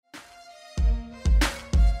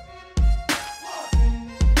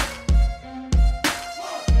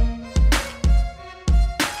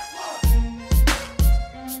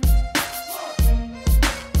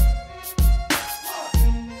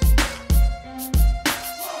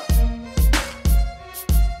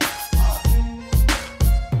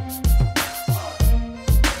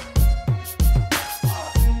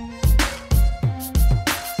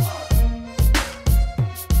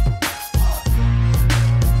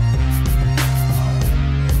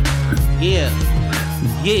Yeah.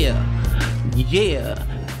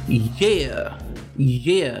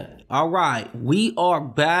 All right, we are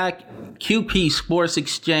back. QP Sports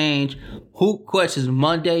Exchange Hoop Questions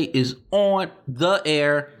Monday is on the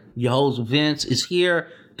air. Your host Vince is here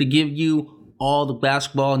to give you all the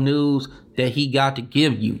basketball news that he got to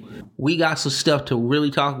give you. We got some stuff to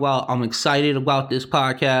really talk about. I'm excited about this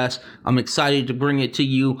podcast. I'm excited to bring it to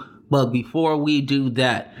you. But before we do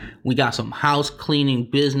that, we got some house cleaning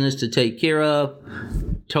business to take care of.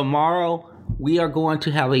 Tomorrow, we are going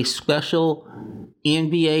to have a special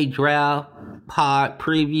NBA draft pod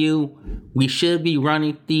preview. We should be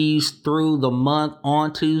running these through the month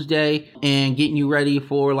on Tuesday and getting you ready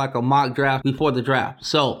for like a mock draft before the draft.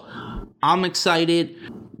 So I'm excited.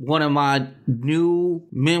 One of my new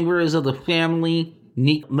members of the family,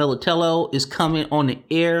 Nick Militello, is coming on the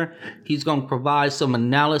air. He's going to provide some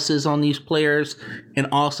analysis on these players. And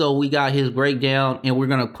also we got his breakdown and we're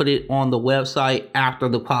going to put it on the website after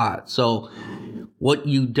the pod. So what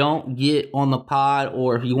you don't get on the pod,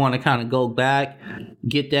 or if you want to kind of go back,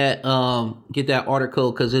 get that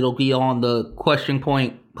article, because it'll be on the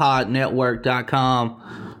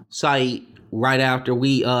questionpointpodnetwork.com site right after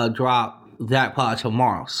we drop that pod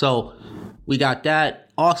tomorrow. So we got that.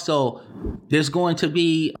 Also, there's going to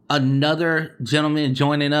be another gentleman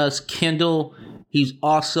joining us, Kendall. He's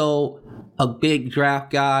also a big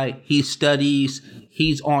draft guy. He studies.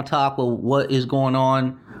 He's on top of what is going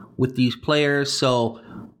on with these players. So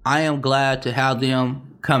I am glad to have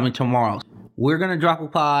them coming tomorrow. We're going to drop a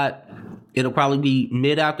pod. It'll probably be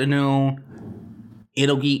mid-afternoon.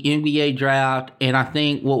 It'll be NBA draft. And I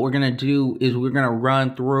think what we're going to do is we're going to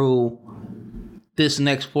run through this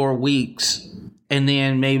next 4 weeks and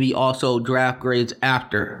then maybe also draft grades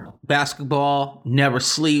after. Basketball never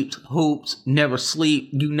sleeps. Hoops never sleep.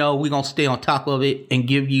 You know we're going to stay on top of it and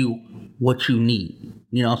give you what you need.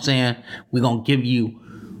 You know what I'm saying? We're going to give you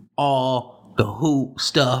all the hoop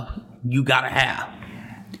stuff you got to have.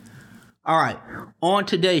 All right. On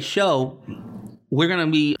today's show, we're going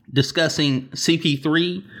to be discussing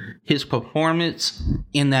CP3, his performance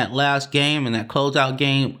in that last game, in that closeout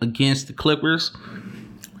game against the Clippers.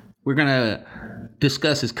 We're going to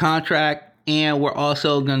discuss his contract, and we're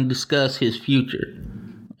also going to discuss his future.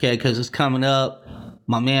 Okay, because it's coming up.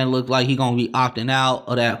 My man looked like he's going to be opting out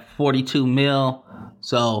of that $42 million.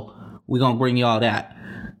 So we're going to bring you all that.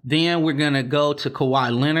 Then we're going to go to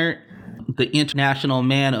Kawhi Leonard, the international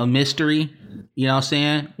man of mystery. You know what I'm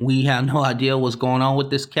saying? We have no idea what's going on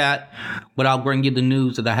with this cat, but I'll bring you the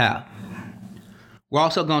news that I have. We're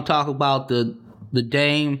also going to talk about the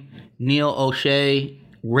Dame Neil O'Shea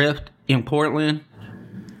rift in Portland.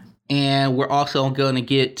 And we're also going to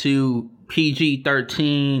get to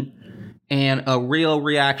PG-13 and a real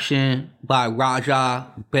reaction by Raja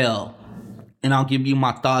Bell. And I'll give you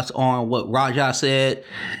my thoughts on what Raja said.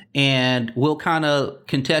 And we'll kind of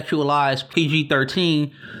contextualize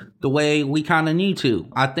PG-13 the way we kind of need to.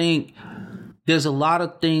 I think there's a lot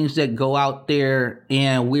of things that go out there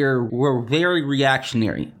and we're very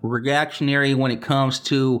reactionary. Reactionary when it comes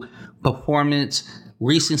to performance,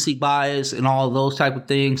 recency bias, and all of those type of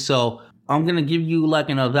things. So I'm going to give you like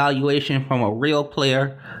an evaluation from a real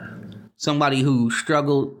player, somebody who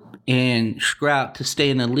struggled and scrapped to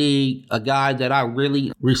stay in the league, a guy that I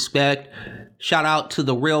really respect. Shout out to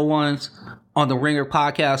the real ones on the Ringer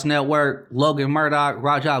Podcast Network, Logan Murdoch,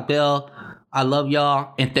 Raja Bell. I love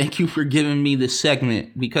y'all, and thank you for giving me this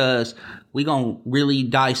segment, because we're going to really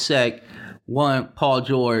dissect Paul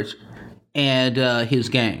George and his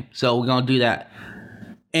game. So we're going to do that.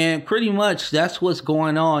 And pretty much that's what's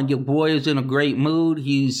going on. Your boy is in a great mood.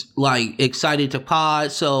 He's like excited to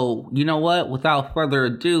pod. So you know what? Without further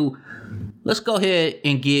ado, let's go ahead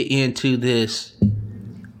and get into this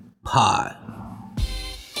pod.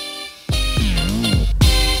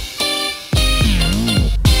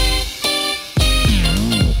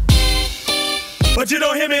 But you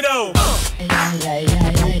don't hear me though.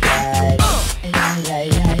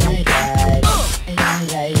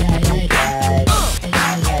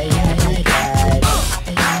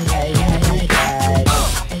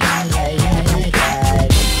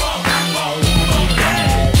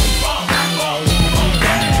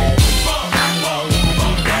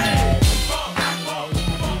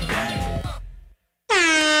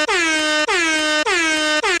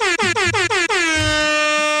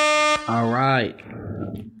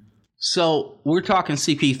 So we're talking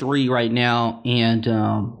CP3 right now, and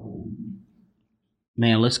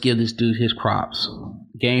man, let's give this dude his props.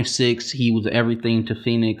 Game 6, he was everything to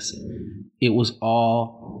Phoenix. It was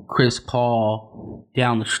all Chris Paul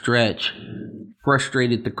down the stretch.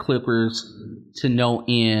 Frustrated the Clippers to no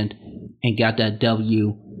end and got that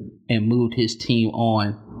W. and moved his team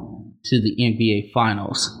on to the NBA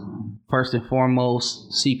Finals. First and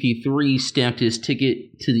foremost, CP3 stamped his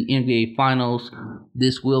ticket to the NBA Finals.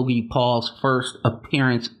 This will be Paul's first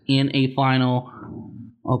appearance in a final.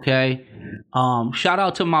 Okay. Shout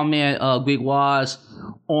out to my man Big Waz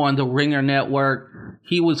on the Ringer Network.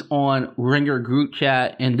 He was on Ringer group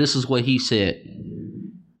chat, and this is what he said.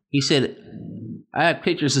 He said, I had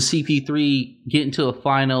pictures of CP3 getting to the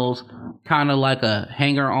finals, kind of like a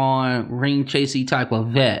hanger-on, ring-chasey type of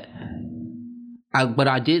vet. But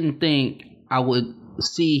I didn't think I would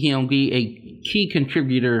see him be a key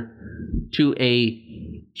contributor to a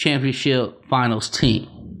championship finals team.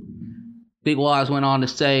 Big Waz went on to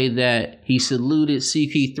say that he saluted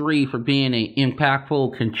CP3 for being an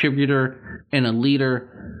impactful contributor and a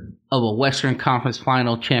leader of a Western Conference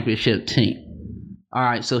Final championship team. All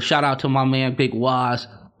right, so shout out to my man Big Waz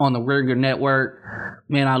on the Ringer Network.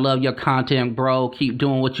 Man, I love your content, bro. Keep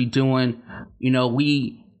doing what you're doing. You know,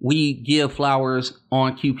 we give flowers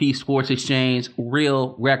on QP Sports Exchange.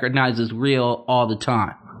 Real recognizes real all the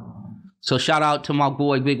time. So shout out to my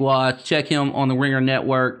boy Big Waz. Check him on the Ringer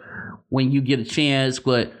Network when you get a chance,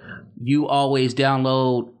 but you always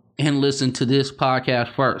download and listen to this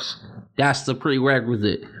podcast first. That's the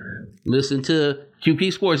prerequisite. Listen to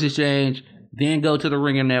QP Sports Exchange, then go to the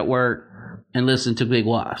Ringer Network and listen to Big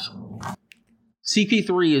Waz.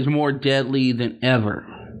 CP3 is more deadly than ever.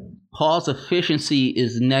 Paul's efficiency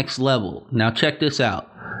is next level. Now check this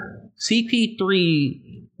out.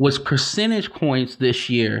 CP3 was percentage points this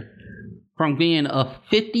year from being a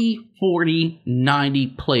 50, 40, 90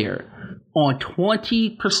 player on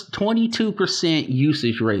 22%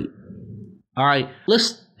 usage rate. All right,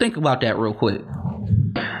 let's think about that real quick.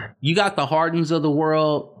 You got the Hardens of the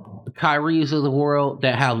world, the Kyries of the world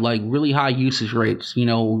that have like really high usage rates. You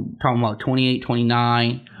know, talking about 28,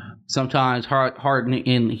 29. Sometimes Harden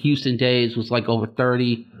in Houston days was like over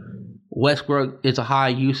 30. Westbrook is a high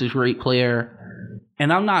usage rate player.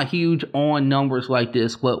 And I'm not huge on numbers like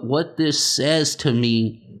this, but what this says to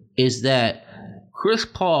me is that Chris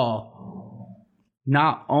Paul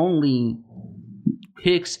not only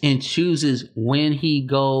picks and chooses when he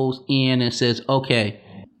goes in and says, okay,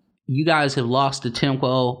 you guys have lost the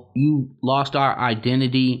tempo, you lost our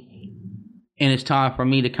identity, and it's time for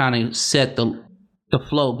me to kind of set the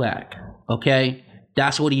flow back, okay?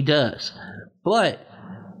 That's what he does. But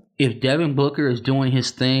if Devin Booker is doing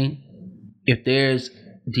his thing, if there's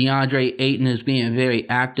DeAndre Ayton is being very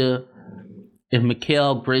active, if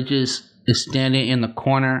Mikal Bridges is standing in the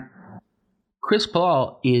corner, Chris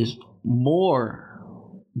Paul is more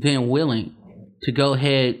than willing to go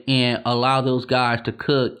ahead and allow those guys to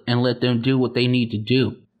cook and let them do what they need to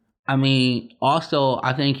do. I mean, also,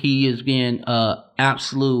 I think he is being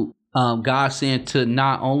absolute godsend to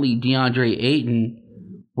not only DeAndre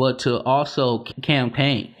Ayton, but to also Cam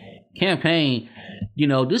Payne. Cam Payne, you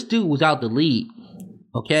know, this dude was out the league,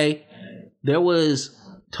 okay? There was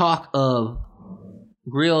talk of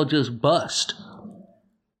real just bust.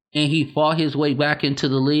 And he fought his way back into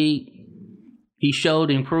the league. He showed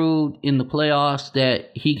and proved in the playoffs that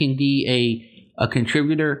he can be a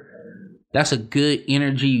contributor. That's a good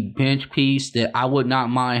energy bench piece that I would not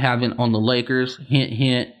mind having on the Lakers. Hint,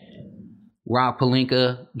 hint. Rob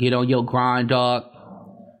Pelinka, get on your grind, dog.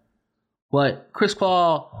 But Chris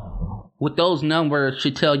Paul, with those numbers,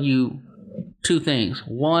 should tell you two things.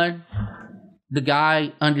 One, the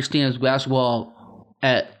guy understands basketball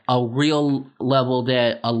at a real level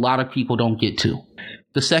that a lot of people don't get to.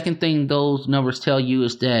 The second thing those numbers tell you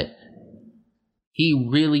is that he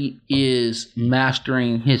really is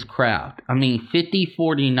mastering his craft. I mean, 50,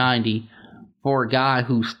 40, 90 for a guy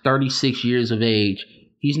who's 36 years of age.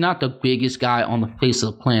 He's not the biggest guy on the face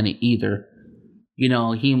of the planet either. You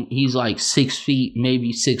know, he's like 6 feet,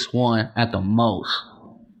 maybe 6'1" at the most.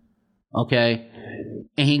 Okay?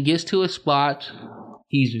 And he gets to his spots.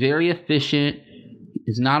 He's very efficient.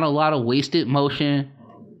 There's not a lot of wasted motion.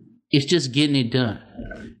 It's just getting it done.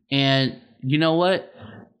 And you know what?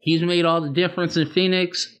 He's made all the difference in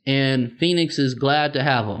Phoenix, and Phoenix is glad to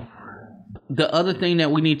have him. The other thing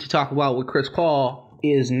that we need to talk about with Chris Paul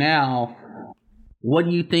is now, what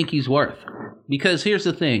do you think he's worth? Because here's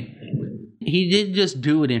the thing. He didn't just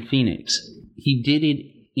do it in Phoenix. He did it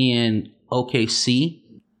in OKC.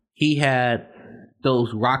 He had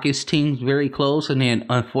those Rockets teams very close, and then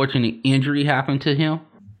unfortunate injury happened to him.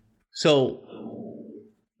 So,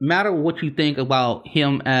 matter what you think about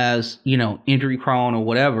him as, you know, injury prone or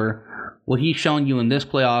whatever, what he's shown you in this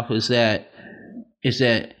playoff is that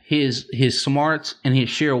his smarts and his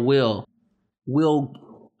sheer will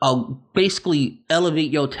basically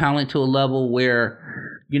elevate your talent to a level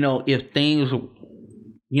where, you know, if things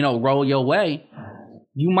roll your way,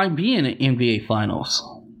 you might be in the NBA Finals.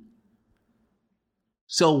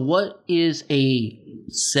 So what is a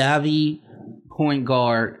savvy point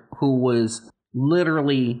guard who was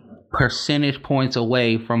literally percentage points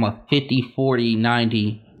away from a 50, 40,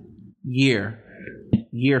 90 year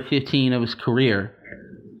 15 of his career,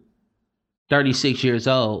 36 years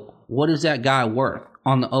old? What is that guy worth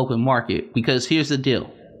on the open market? Because here's the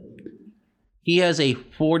deal. He has a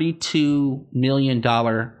 $42 million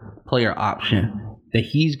player option that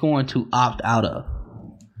he's going to opt out of.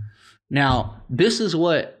 Now, this is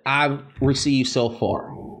what I've received so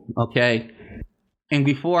far, okay? And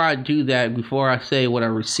before I do that, before I say what I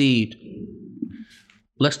received,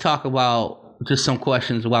 let's talk about just some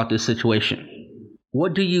questions about this situation.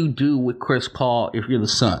 What do you do with Chris Paul if you're the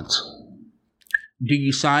Suns? Do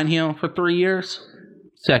you sign him for 3 years?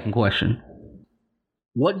 Second question.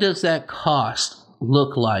 What does that cost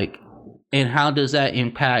look like? And how does that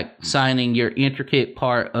impact signing your intricate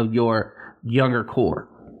part of your younger core?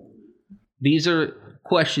 These are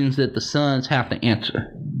questions that the Suns have to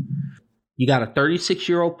answer. You got a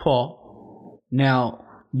 36-year-old Paul. Now,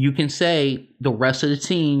 you can say the rest of the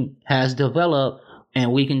team has developed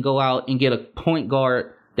and we can go out and get a point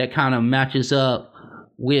guard that kind of matches up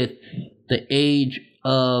with the age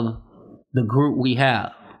of the group we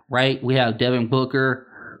have, right? We have Devin Booker,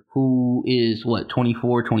 who is,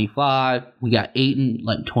 24, 25. We got Ayton,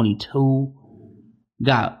 22.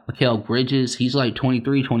 Got Mikal Bridges. He's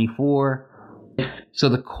 23, 24. So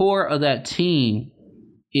the core of that team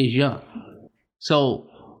is young. So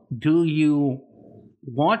do you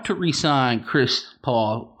want to re-sign Chris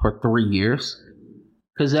Paul for 3 years?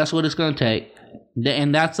 Because that's what it's going to take.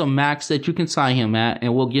 And that's a max that you can sign him at.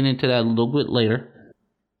 And we'll get into that a little bit later.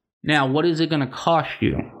 Now, what is it going to cost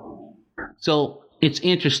you? So it's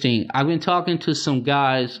interesting. I've been talking to some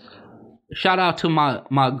guys. Shout out to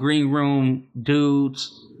my green room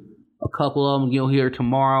dudes. A couple of them you'll hear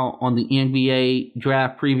tomorrow on the NBA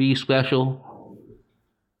draft preview special.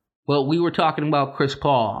 But we were talking about Chris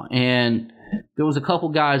Paul, and there was a couple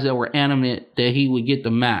guys that were adamant that he would get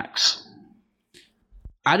the max.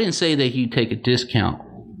 I didn't say that he'd take a discount,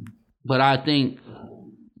 but I think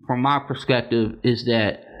from my perspective is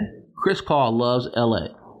that Chris Paul loves LA.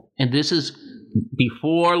 And this is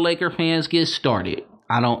before Laker fans get started.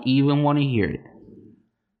 I don't even want to hear it.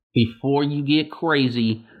 Before you get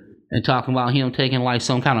crazy and talking about him taking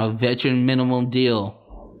some kind of veteran minimum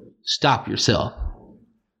deal, stop yourself.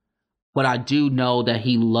 But I do know that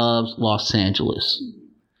he loves Los Angeles.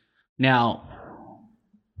 Now,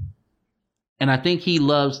 and I think he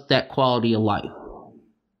loves that quality of life.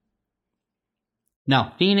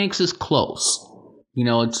 Now, Phoenix is close.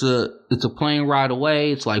 It's a plane ride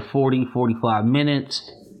away. It's 40, 45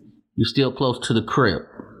 minutes. You're still close to the crib.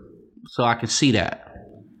 So I can see that.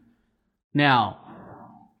 Now,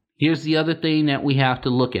 here's the other thing that we have to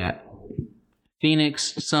look at.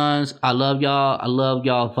 Phoenix Suns, I love y'all. I love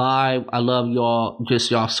y'all vibe. I love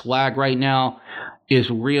y'all swag right now. It's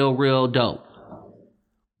real, real dope.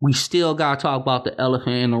 We still got to talk about the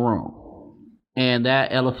elephant in the room. And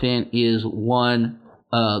that elephant is one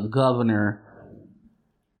Governor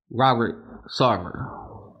Robert Sarver.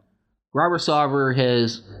 Robert Sarver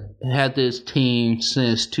has had this team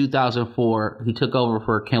since 2004. He took over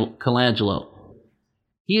for Colangelo.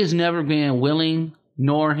 He has never been willing,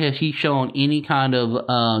 nor has he shown any kind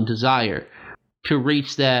of desire to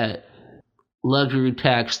reach that luxury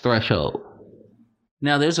tax threshold.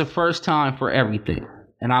 Now, there's a first time for everything.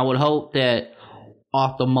 And I would hope that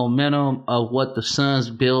off the momentum of what the Suns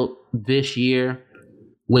built this year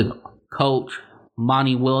with Coach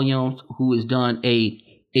Monty Williams, who has done a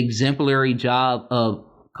exemplary job of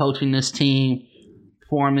coaching this team,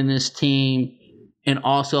 forming this team, and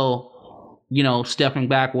also, stepping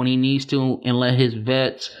back when he needs to and let his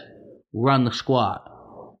vets run the squad.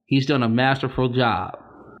 He's done a masterful job.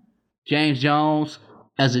 James Jones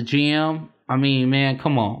as a GM, man,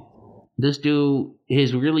 come on. This dude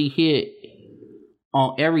has really hit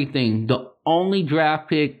on everything. The only draft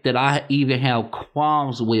pick that I even have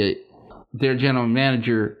qualms with their general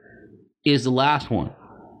manager is the last one.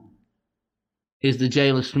 Is the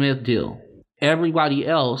Jalen Smith deal. Everybody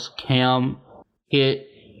else, Cam, hit,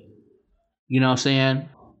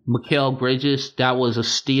 Mikal Bridges, that was a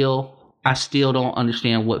steal. I still don't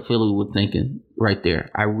understand what Philly was thinking right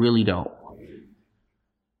there. I really don't.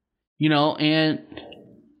 And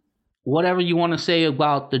whatever you want to say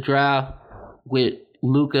about the draft with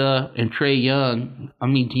Luka and Trae Young,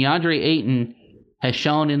 DeAndre Ayton has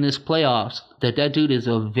shown in this playoffs that dude is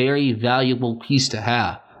a very valuable piece to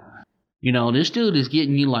have. You know, this dude is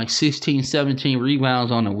getting you like 16, 17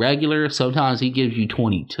 rebounds on the regular. Sometimes he gives you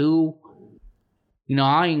 22. You know,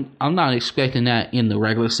 I'm not expecting that in the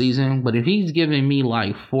regular season, but if he's giving me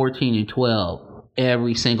like 14 and 12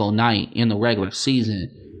 every single night in the regular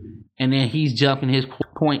season, and then he's jumping his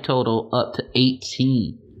point total up to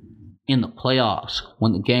 18 in the playoffs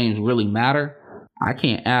when the games really matter, I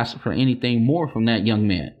can't ask for anything more from that young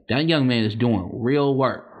man. That young man is doing real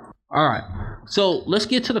work. All right, so let's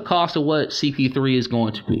get to the cost of what CP3 is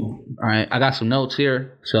going to be. All right, I got some notes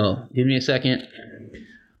here, so give me a second.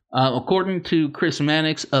 According to Chris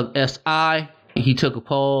Mannix of SI, he took a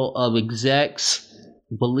poll of execs,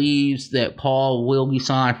 believes that Paul will be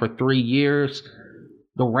signed for 3 years.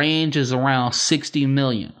 The range is around $60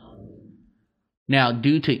 million. Now,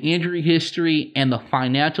 due to injury history and the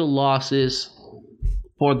financial losses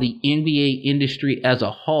for the NBA industry as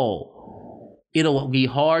a whole, it'll be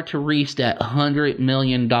hard to reach that $100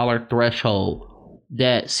 million threshold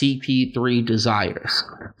that CP3 desires.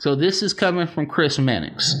 So this is coming from Chris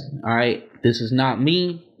Mannix. All right, this is not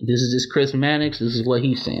me. This is just Chris Mannix. This is what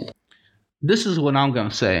he's saying. This is what I'm going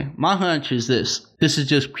to say. My hunch is this. This is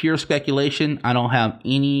just pure speculation. I don't have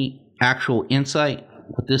any actual insight,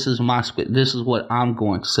 but this is what I'm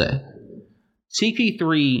going to say.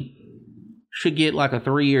 CP3 should get like a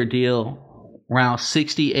 3-year deal around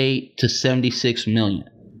 68 to 76 million.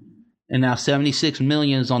 And now 76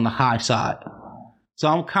 million is on the high side. So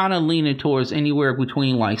I'm kind of leaning towards anywhere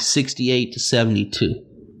between like 68 to 72.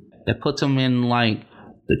 That puts him in like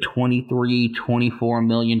the $23-24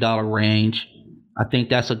 million range. I think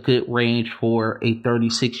that's a good range for a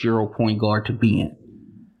 36-year-old point guard to be in,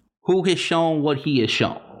 who has shown what he has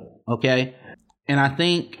shown. Okay, and I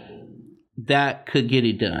think that could get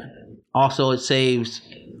it done. Also, it saves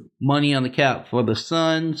money on the cap for the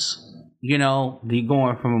Suns. You know, they're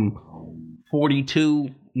going from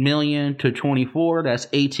 42 million to 24. That's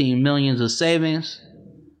 18 millions of savings.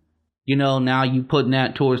 You know, now you putting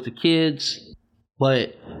that towards the kids.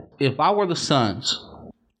 But if I were the Suns,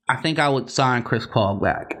 I think I would sign Chris Paul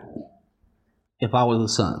back. If I were the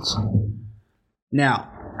Suns.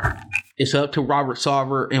 Now, it's up to Robert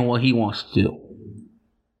Sarver and what he wants to do.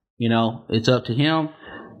 You know, it's up to him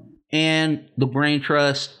and the brain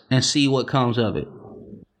trust and see what comes of it.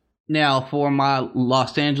 Now, for my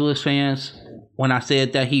Los Angeles fans, when I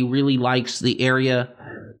said that he really likes the area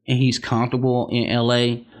and he's comfortable in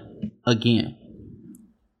LA, again,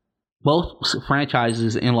 both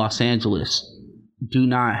franchises in Los Angeles do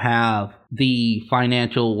not have the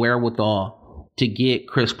financial wherewithal to get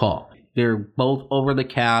Chris Paul. They're both over the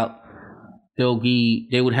cap. There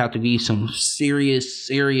would have to be some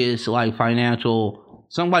serious like financial.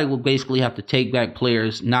 Somebody would basically have to take back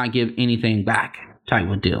players, not give anything back type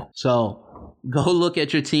of deal. So go look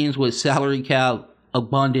at your teams with salary cap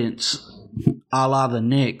abundance, a la the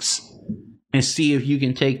Knicks, and see if you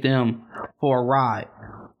can take them for a ride.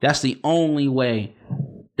 That's the only way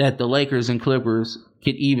that the Lakers and Clippers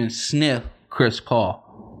could even sniff Chris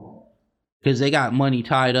Paul, because they got money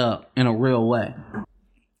tied up in a real way.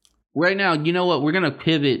 Right now, you know what? We're going to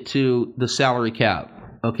pivot to the salary cap,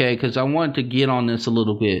 okay? Because I wanted to get on this a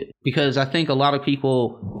little bit, because I think a lot of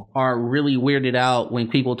people are really weirded out when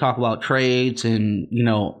people talk about trades and, you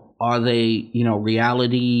know, are they, you know,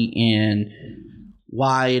 reality, and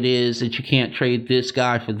why it is that you can't trade this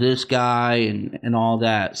guy for this guy and all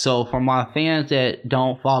that. So for my fans that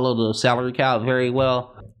don't follow the salary cap very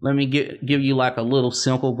well, let me give you like a little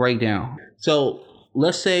simple breakdown. So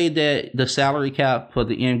let's say that the salary cap for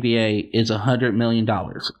the NBA is $100 million.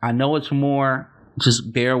 I know it's more,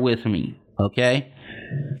 just bear with me, okay?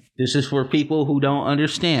 This is for people who don't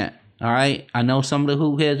understand, all right? I know some of the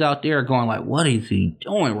hoop heads out there are going like, what is he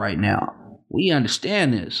doing right now? We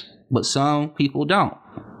understand this, but some people don't.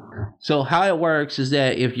 So how it works is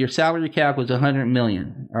that if your salary cap was $100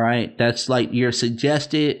 million, all right, that's like your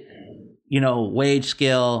suggested, you know, wage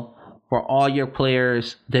scale for all your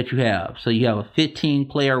players that you have. So you have a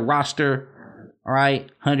 15-player roster, all right,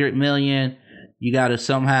 $100 million. You got to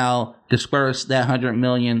somehow disperse that $100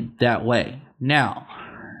 million that way. Now,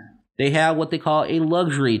 they have what they call a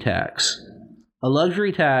luxury tax. A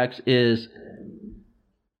luxury tax is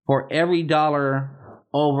for every dollar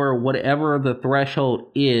over whatever the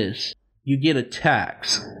threshold is, you get a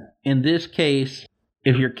tax. In this case,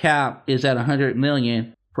 if your cap is at $100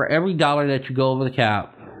 million, for every dollar that you go over the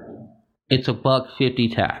cap, it's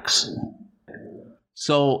 $1.50 tax.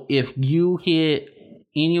 So if you hit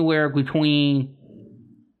anywhere between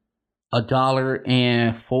 $1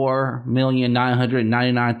 and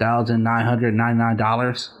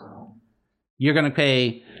 $4,999,999, you're going to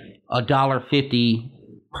pay $1.50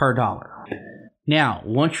 per dollar. Now,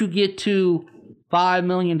 once you get to $5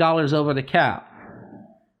 million over the cap,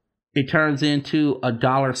 it turns into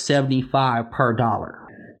 $1.75 per dollar.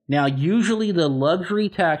 Now, usually the luxury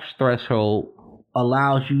tax threshold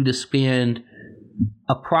allows you to spend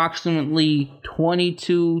approximately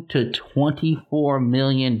 $22 to $24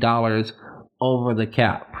 million over the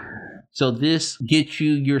cap. So this gets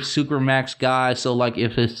you your supermax guys. So like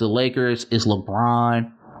if it's the Lakers, it's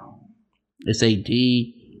LeBron, it's AD.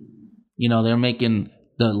 You know, they're making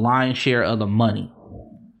the lion's share of the money.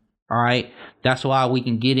 All right. That's why we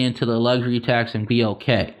can get into the luxury tax and be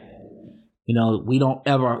okay. You know, we don't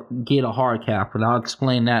ever get a hard cap, but I'll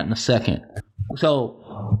explain that in a second.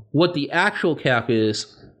 So what the actual cap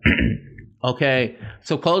is, okay,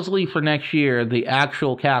 supposedly for next year, the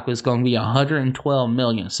actual cap is going to be $112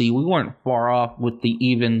 million. See, we weren't far off with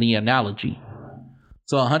the analogy.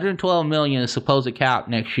 So $112 million is supposed cap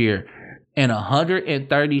next year, and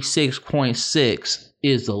 136.6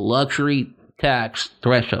 is the luxury tax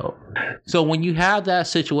threshold. So when you have that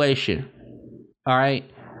situation, all right,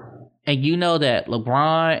 and you know that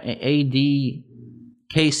LeBron and AD,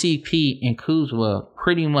 KCP, and Kuzma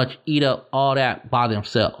pretty much eat up all that by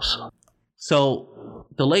themselves. So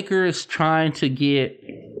the Lakers trying to get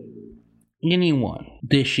anyone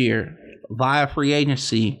this year via free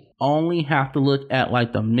agency only have to look at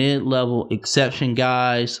like the mid-level exception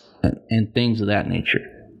guys and things of that nature.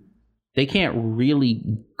 They can't really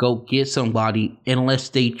go get somebody unless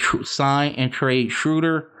they sign and trade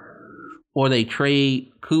Schroeder, or they trade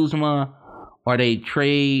Kuzma, or they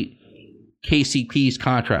trade KCP's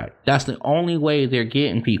contract. That's the only way they're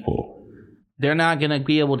getting people. They're not going to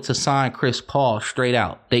be able to sign Chris Paul straight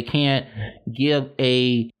out. They can't give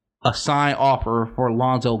a sign offer for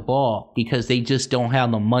Lonzo Ball because they just don't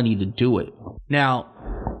have the money to do it. Now,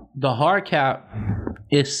 the hard cap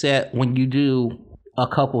is set when you do a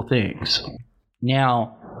couple things.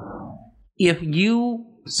 Now, if you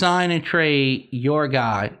sign and trade your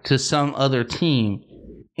guy to some other team,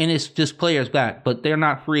 and it's just players back, but they're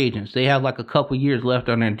not free agents, they have like a couple years left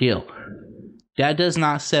on their deal, that does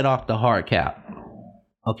not set off the hard cap.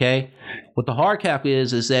 Okay? What the hard cap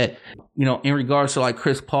is that, you know, in regards to like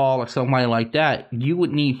Chris Paul or somebody like that, you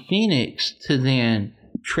would need Phoenix to then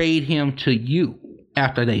trade him to you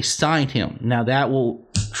after they signed him. Now that will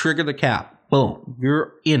trigger the cap. Boom,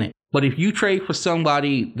 you're in it. But if you trade for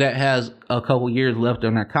somebody that has a couple years left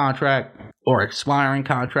on their contract or expiring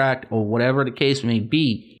contract or whatever the case may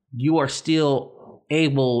be, you are still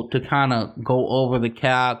able to kind of go over the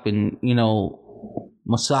cap and, you know,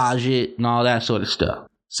 massage it and all that sort of stuff.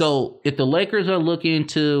 So if the Lakers are looking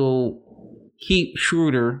to keep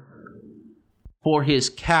Schroeder for his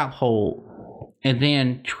cap hold and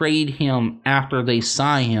then trade him after they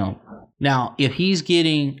sign him, now if he's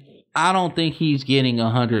getting, I don't think he's getting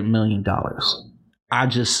 $100 million. I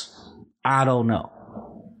don't know.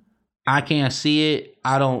 I can't see it.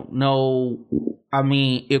 I don't know. I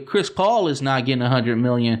mean, if Chris Paul is not getting $100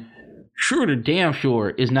 million, Schroeder damn sure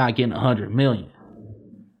is not getting $100 million.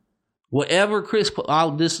 Whatever Chris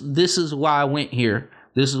Paul, this is why I went here.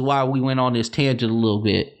 This is why we went on this tangent a little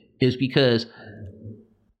bit, is because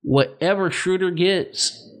whatever Schroeder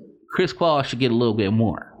gets, Chris Paul should get a little bit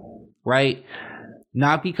more, right?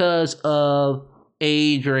 Not because of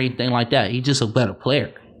age or anything like that. He's just a better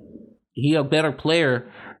player. He's a better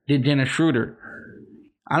player than Dennis Schroeder.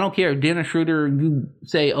 I don't care if Dennis Schroeder, you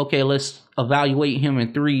say, okay, let's evaluate him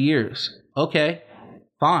in 3 years. Okay,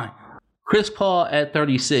 fine. Chris Paul at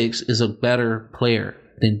 36 is a better player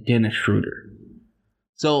than Dennis Schroeder.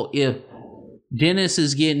 So if Dennis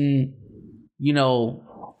is getting,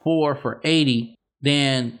 4 for 80,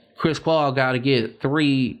 then Chris Paul got to get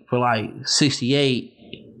 3 for like 68,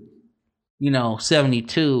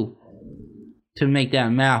 72 to make that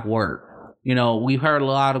math work. We've heard a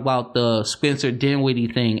lot about the Spencer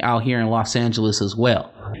Dinwiddie thing out here in Los Angeles as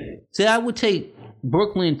well. So I would take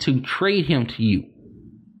Brooklyn to trade him to you.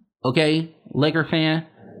 Okay, Laker fan?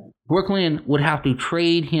 Brooklyn would have to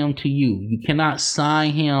trade him to you. You cannot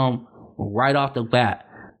sign him right off the bat.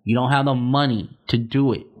 You don't have the money to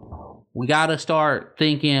do it. We got to start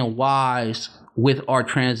thinking wise with our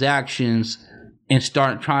transactions and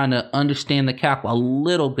start trying to understand the cap a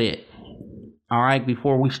little bit. All right,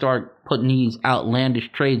 before we start putting these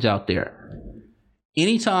outlandish trades out there.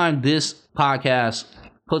 Anytime this podcast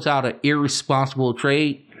puts out an irresponsible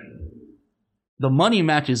trade, the money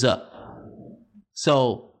matches up.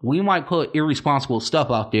 So we might put irresponsible stuff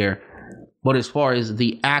out there, but as far as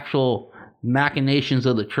the actual machinations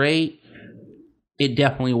of the trade, it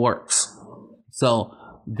definitely works. So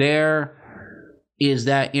there is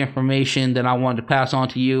that information that I wanted to pass on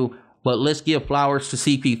to you. But let's give flowers to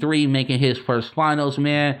CP3 making his first finals,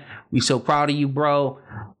 man. We so proud of you, bro.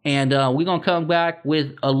 And we're going to come back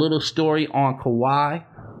with a little story on Kawhi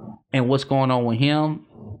and what's going on with him.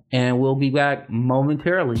 And we'll be back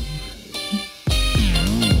momentarily.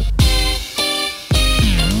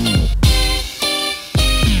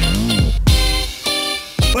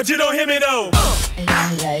 But you don't hear me though.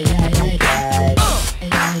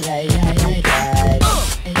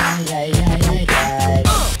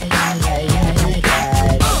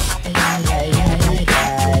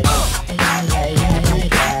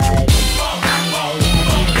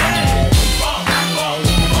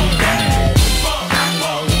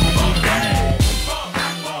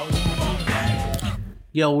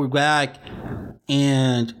 Yo, we're back,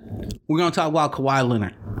 and we're going to talk about Kawhi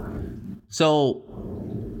Leonard. So,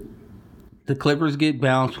 the Clippers get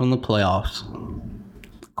bounced from the playoffs.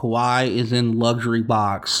 Kawhi is in luxury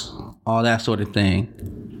box, all that sort of thing.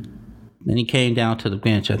 Then he came down to the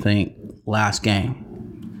bench, I think, last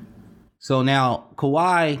game. So now,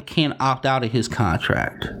 Kawhi can't opt out of his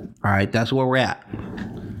contract. All right, that's where we're at.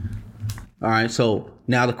 All right, so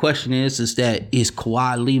now the question is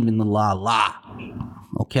Kawhi leaving the la-la?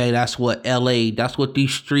 Okay, that's what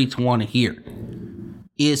these streets want to hear.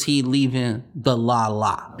 Is he leaving the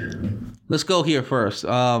la-la? Let's go here first.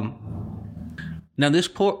 Now, this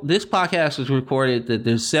podcast is reported that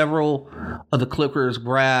there's several of the Clippers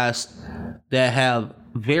brass that have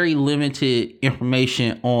very limited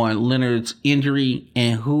information on Leonard's injury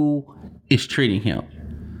and who is treating him.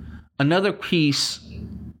 Another piece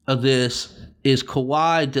of this is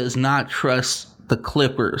Kawhi does not trust the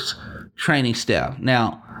Clippers training staff.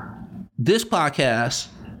 Now, this podcast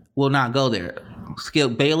will not go there.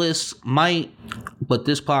 Skip Bayless might, but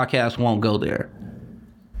this podcast won't go there.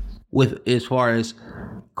 With as far as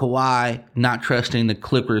Kawhi not trusting the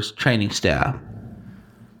Clippers training staff.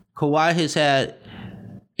 Kawhi has had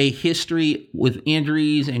a history with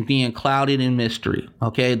injuries and being clouded in mystery.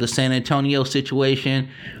 Okay, the San Antonio situation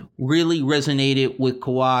really resonated with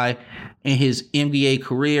Kawhi and his NBA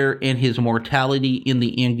career and his mortality in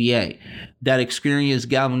the NBA. That experience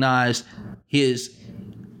galvanized his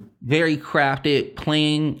very crafted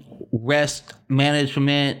playing, rest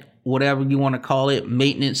management, whatever you want to call it,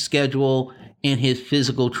 maintenance schedule, and his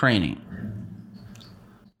physical training.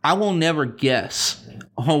 I will never guess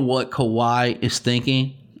on what Kawhi is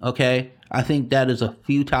thinking, okay? I think that is a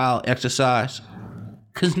futile exercise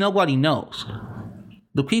because nobody knows.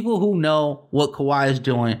 The people who know what Kawhi is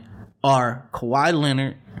doing are Kawhi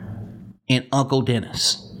Leonard and Uncle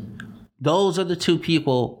Dennis. Those are the two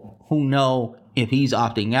people who know if he's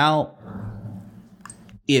opting out,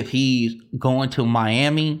 if he's going to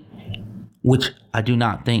Miami, which I do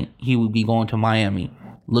not think he would be going to Miami.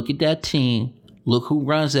 Look at that team. Look who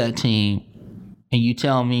runs that team. And you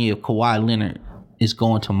tell me if Kawhi Leonard is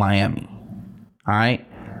going to Miami. All right?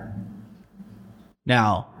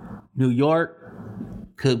 Now, New York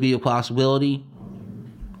could be a possibility.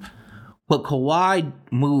 But Kawhi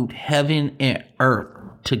moved heaven and earth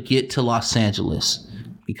to get to Los Angeles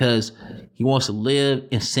because he wants to live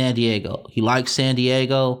in San Diego. He likes San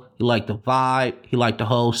Diego. He liked the vibe. He liked the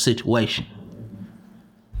whole situation.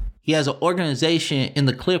 He has an organization in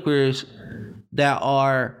the Clippers that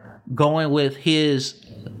are going with his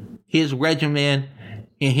regimen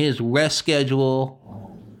and his rest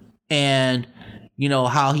schedule and, you know,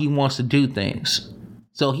 how he wants to do things.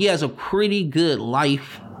 So he has a pretty good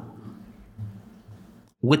life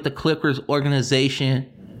with the Clippers organization.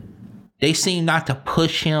 They seem not to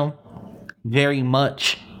push him very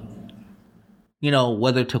much, you know,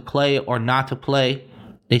 whether to play or not to play.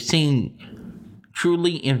 They seem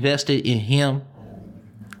truly invested in him,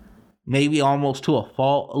 maybe almost to a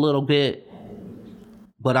fault a little bit.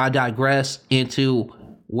 But I digress into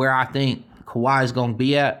where I think Kawhi is going to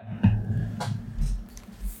be at.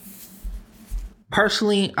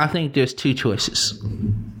 Personally, I think there's two choices.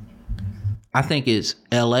 I think it's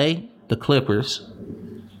LA, the Clippers,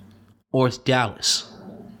 or it's Dallas.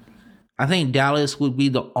 I think Dallas would be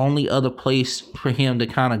the only other place for him to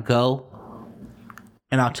kind of go.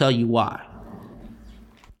 And I'll tell you why.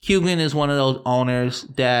 Cuban is one of those owners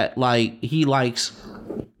that, like, he likes,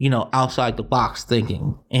 you know, outside the box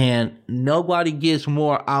thinking. And nobody gets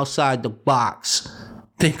more outside the box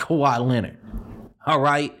than Kawhi Leonard. All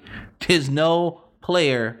right? There's no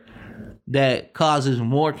player that causes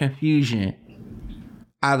more confusion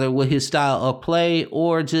either with his style of play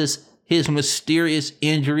or just his mysterious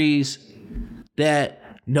injuries that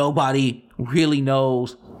nobody really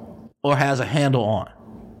knows or has a handle on.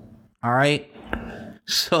 All right?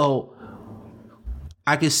 So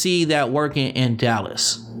I can see that working in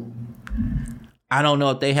Dallas. I don't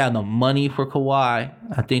know if they have the money for Kawhi.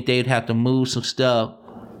 I think they'd have to move some stuff.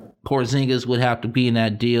 Porzingis would have to be in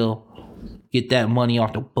that deal, get that money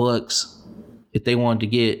off the books if they wanted to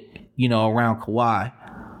get, around Kawhi.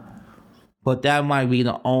 But that might be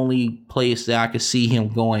the only place that I could see him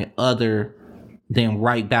going other than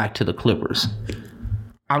right back to the Clippers.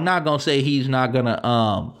 I'm not going to say he's not going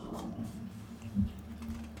to,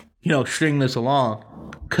 string this along,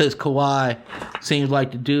 because Kawhi seems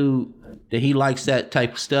like the dude that he likes that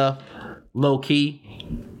type of stuff. Low key.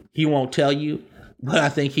 He won't tell you, but I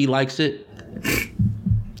think he likes it.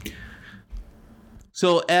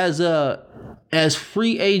 So as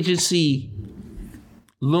free agency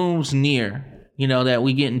looms near, that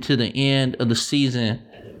we get into the end of the season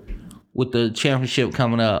with the championship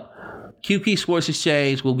coming up, QP Sports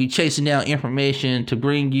Exchange will be chasing down information to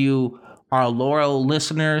bring you our loyal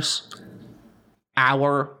listeners,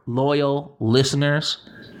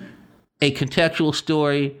 a contextual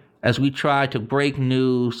story as we try to break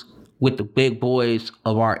news with the big boys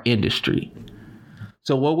of our industry.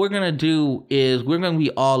 So what we're going to do is we're going to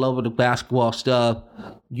be all over the basketball stuff.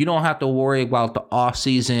 You don't have to worry about the off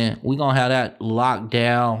season. We're going to have that locked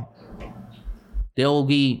down. There will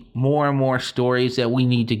be more and more stories that we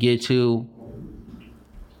need to get to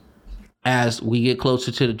as we get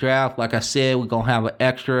closer to the draft. Like I said, we're going to have an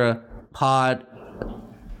extra pod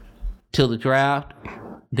till the draft.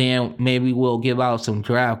 Then maybe we'll give out some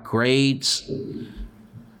draft grades.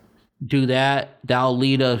 Do that. That'll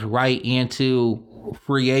lead us right into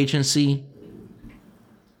free agency.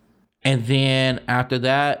 And then after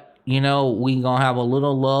that, we gonna have a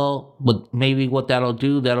little lull, but maybe what that'll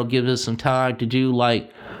do, that'll give us some time to do like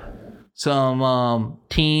some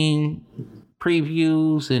team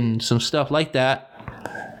previews and some stuff like that.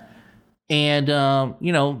 And,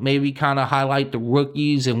 maybe kind of highlight the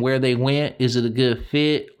rookies and where they went. Is it a good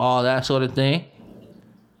fit? All that sort of thing.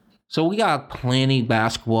 So we got plenty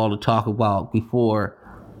basketball to talk about before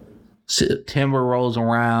September rolls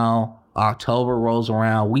around, October rolls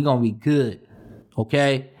around. We going to be good,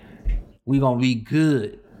 okay? We going to be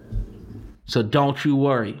good. So don't you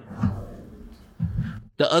worry.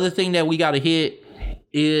 The other thing that we got to hit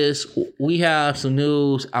is we have some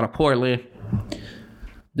news out of Portland.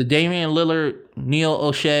 The Damian Lillard, Neil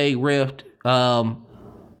O'Shea rift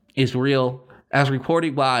is real, as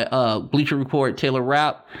reported by Bleacher Report Taylor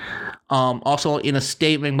Rapp. Also in a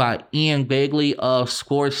statement by Ian Begley of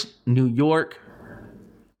Sports New York.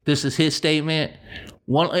 This is his statement.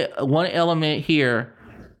 One element here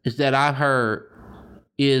is that I've heard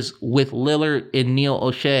is with Lillard and Neil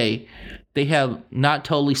O'Shea, they have not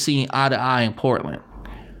totally seen eye to eye in Portland.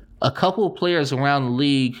 A couple of players around the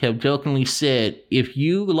league have jokingly said, if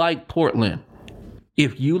you like Portland,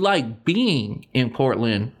 if you like being in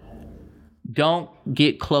Portland, don't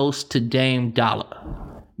get close to Dame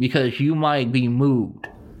Dollar because you might be moved.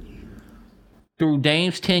 Through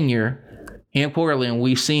Dame's tenure in Portland,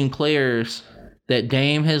 we've seen players that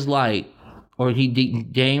Dame has liked or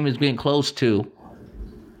Dame has been close to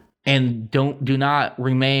and do not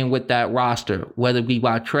remain with that roster, whether it be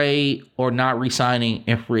by trade or not re-signing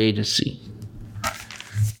in free agency.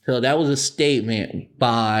 So that was a statement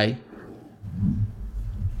by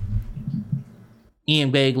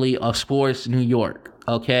Ian Begley of Sports New York.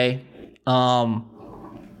 Okay, Portland,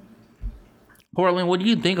 what do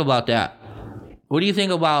you think about that? What do you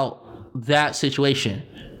think about that situation?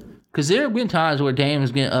 Because there have been times where Dame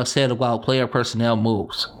has been upset about player personnel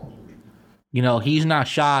moves. He's not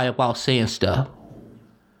shy about saying stuff.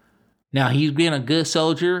 Now, he's been a good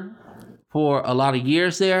soldier for a lot of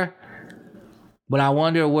years there, but I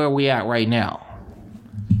wonder where we at right now.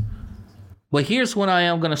 But here's what I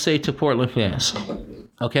am going to say to Portland fans,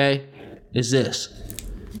 okay, is this.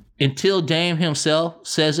 Until Dame himself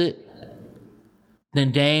says it,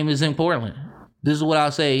 then Dame is in Portland. This is what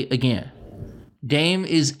I'll say again. Dame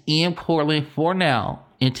is in Portland for now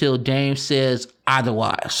until Dame says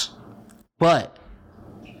otherwise. But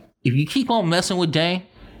if you keep on messing with Dame,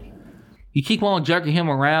 you keep on jerking him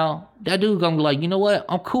around, that dude's going to be like, you know what?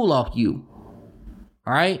 I'm cool off you.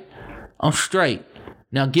 All right? I'm straight.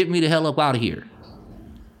 Now get me the hell up out of here.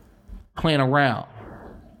 Playing around.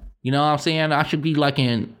 You know what I'm saying? I should be like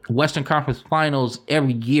in Western Conference Finals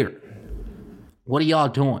every year. What are y'all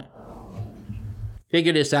doing?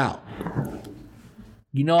 Figure this out.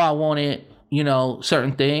 I wanted,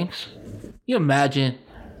 certain things. You imagine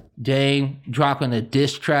Dame dropping a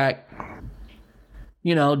diss track.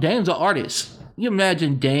 Dame's an artist. You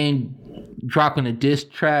imagine Dame dropping a diss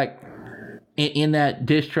track. In that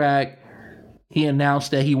diss track, he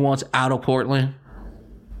announced that he wants out of Portland.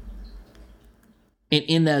 And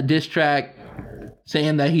in that diss track,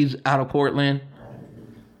 saying that he's out of Portland,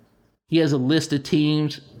 he has a list of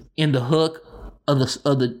teams in the hook of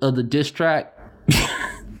the diss track.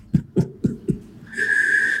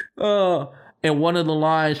 And one of the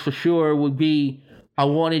lines for sure would be, I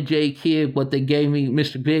wanted J Kidd, but they gave me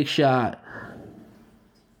Mr. Big Shot.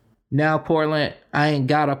 Now, Portland, I ain't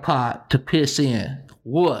got a pot to piss in.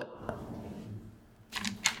 What?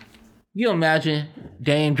 You imagine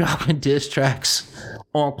Dame dropping diss tracks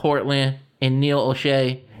on Portland and Neil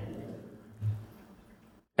O'Shea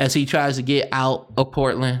as he tries to get out of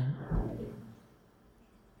Portland,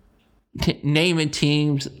 naming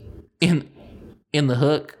teams in the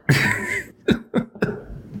hook.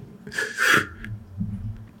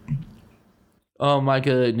 Oh my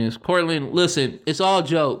goodness. Portland, listen, it's all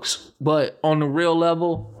jokes, but on a real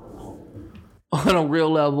level,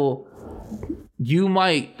 you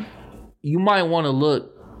might want to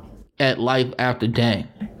look at life after Dame,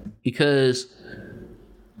 because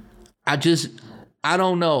I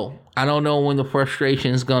don't know. I don't know when the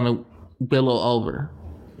frustration is going to billow over.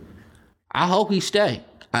 I hope he stay.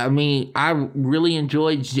 I mean, I really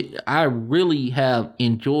have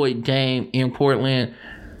enjoyed Dame in Portland.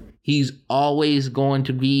 He's always going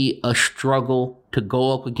to be a struggle to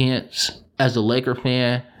go up against as a Laker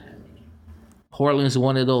fan. Portland's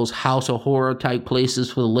one of those house of horror type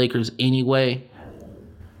places for the Lakers anyway.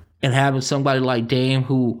 And having somebody like Dame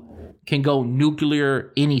who can go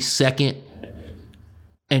nuclear any second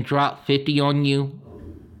and drop 50 on you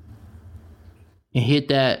and hit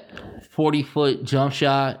that 40-foot jump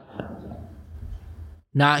shot,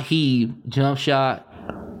 not heave, jump shot.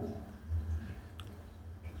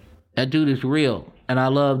 That dude is real. And I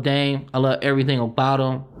love Dame. I love everything about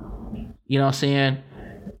him. You know what I'm saying?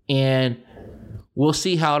 And we'll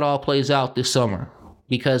see how it all plays out this summer,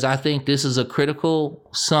 because I think this is a critical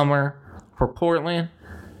summer for Portland.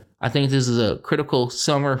 I think this is a critical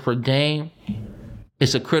summer for Dame.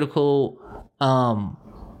 It's a critical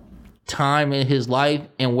time in his life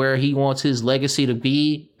and where he wants his legacy to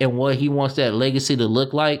be and what he wants that legacy to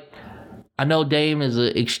look like. I know Dame is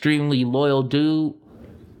an extremely loyal dude,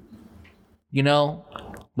 you know,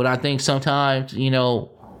 but I think sometimes, you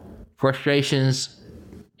know, frustrations,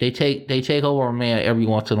 they take over a man every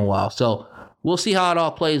once in a while. So we'll see how it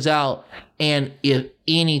all plays out. And if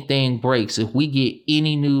anything breaks, if we get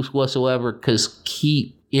any news whatsoever, because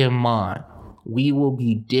keep in mind, we will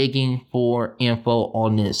be digging for info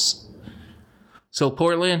on this. So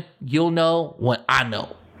Portland, you'll know when I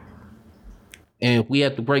know. And if we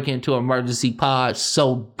have to break into an emergency pod,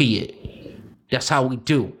 so be it. That's how we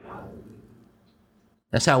do.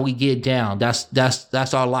 That's how we get down.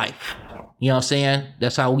 That's our life. You know what I'm saying?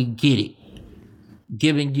 That's how we get it.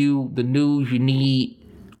 Giving you the news you need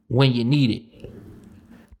when you need it.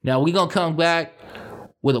 Now we're going to come back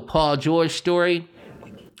with a Paul George story.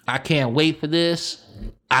 I can't wait for this.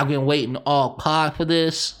 I've been waiting all pod for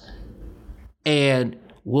this. And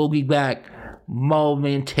we'll be back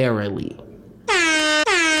momentarily.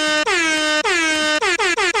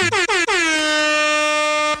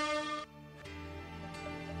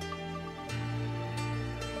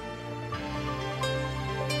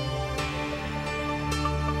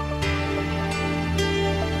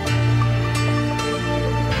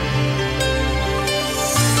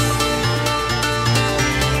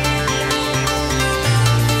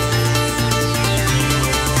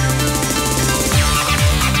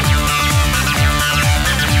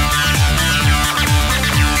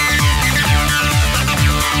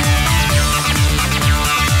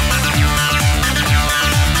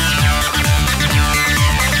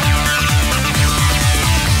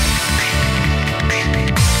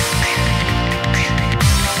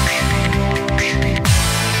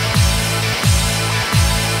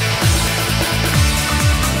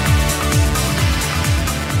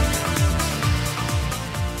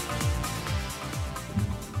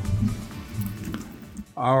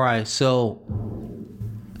 All right, so,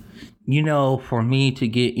 you know, for me to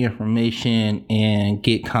get information and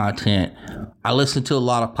get content, I listen to a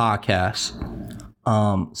lot of podcasts.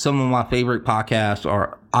 Some of my favorite podcasts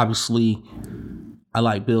are, obviously, I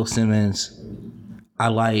like Bill Simmons. I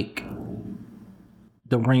like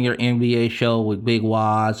the Ringer NBA show with Big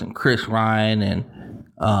Waz and Chris Ryan and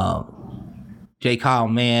J. Kyle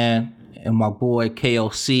Mann and my boy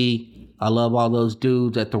KOC. I love all those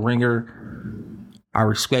dudes at the Ringer. I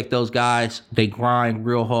respect those guys. They grind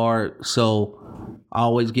real hard. So I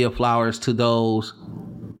always give flowers to those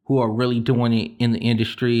who are really doing it in the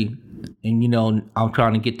industry. And, you know, I'm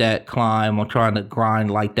trying to get that climb. I'm trying to grind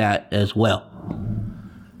like that as well.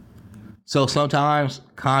 So sometimes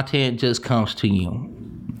content just comes to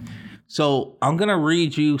you. So I'm going to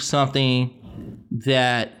read you something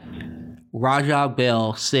that Raja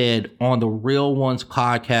Bell said on the Real Ones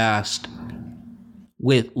podcast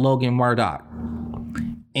with Logan Murdoch.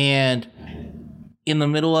 And in the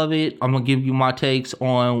middle of it, I'm going to give you my takes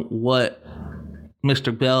on what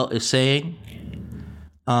Mr. Bell is saying.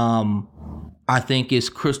 I think it's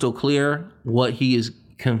crystal clear what he is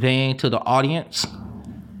conveying to the audience.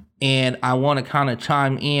 And I want to kind of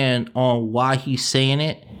chime in on why he's saying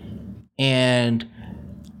it and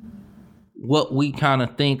what we kind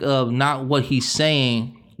of think of, not what he's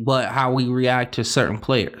saying, but how we react to certain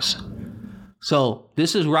players. So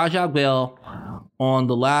this is Raja Bell on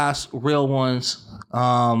the last Real Ones,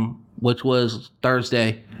 which was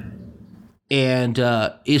Thursday. And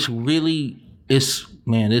this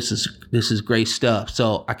is great stuff.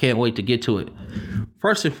 So I can't wait to get to it.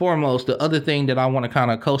 First and foremost, the other thing that I want to kind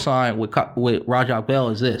of co-sign with Raja Bell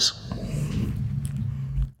is this.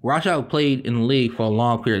 Raja played in the league for a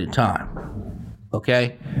long period of time.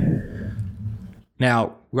 Okay?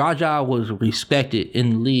 Now, Raja was respected in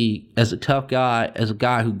the league as a tough guy, as a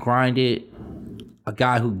guy who grinded, a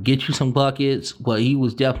guy who gets you some buckets, but he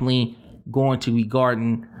was definitely going to be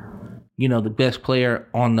guarding, the best player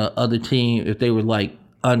on the other team if they were like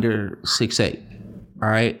under 6'8". All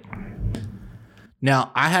right?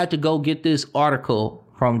 Now, I had to go get this article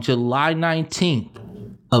from July 19th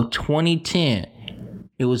of 2010.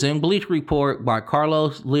 It was in Bleacher Report by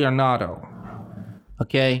Carlos Leonardo.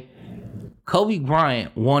 Okay? Kobe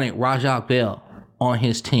Bryant wanted Raja Bell on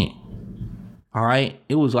his team. All right?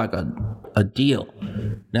 It was like a deal.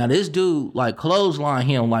 Now, this dude clotheslined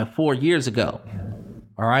him 4 years ago.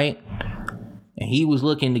 All right? And he was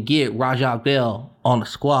looking to get Raja Bell on the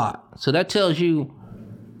squad. So that tells you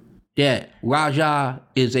that Raja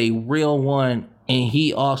is a real one, and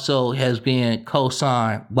he also has been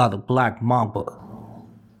co-signed by the Black Mamba. All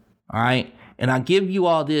right? And I give you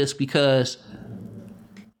all this because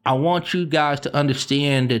I want you guys to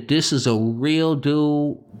understand that this is a real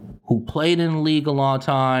dude who played in the league a long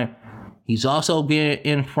time. He's also been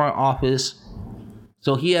in front office.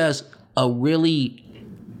 So he has a really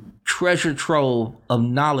treasure trove of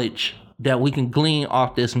knowledge that we can glean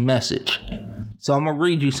off this message. So I'm going to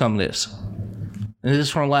read you some of this. And this is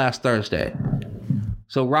from last Thursday.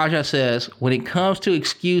 So Raja says, when it comes to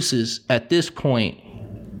excuses at this point,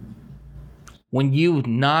 when you've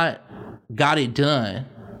not got it done,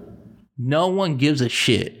 no one gives a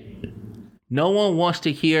shit. No one wants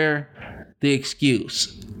to hear the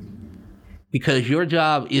excuse. Because your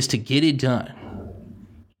job is to get it done.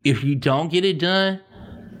 If you don't get it done,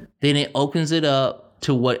 then it opens it up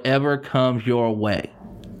to whatever comes your way.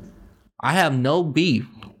 I have no beef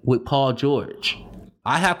with Paul George.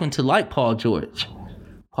 I happen to like Paul George.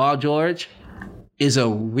 Paul George is a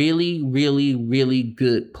really, really, really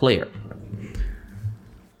good player.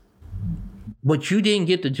 But you didn't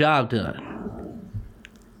get the job done.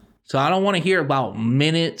 So I don't want to hear about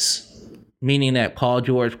minutes, meaning that Paul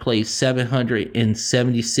George played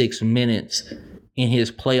 776 minutes in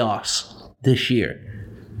his playoffs this year.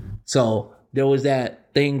 So there was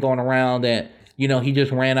that thing going around that, he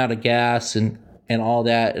just ran out of gas and all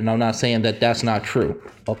that. And I'm not saying that that's not true.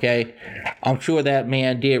 Okay. I'm sure that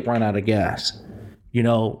man did run out of gas.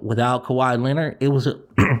 Without Kawhi Leonard, it was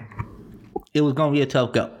going to be a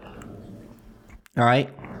tough go. All right.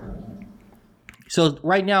 So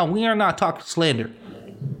right now we are not talking slander.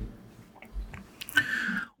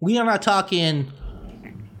 We are not talking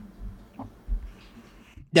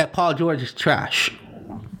that Paul George is trash.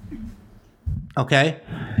 Okay?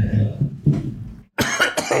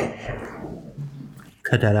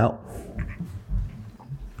 Cut that out.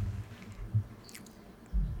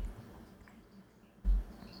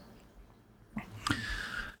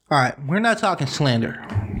 All right, we're not talking slander.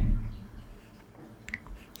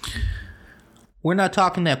 We're not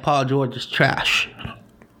talking that Paul George is trash.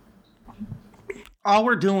 All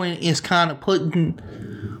we're doing is kind of putting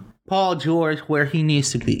Paul George where he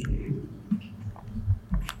needs to be.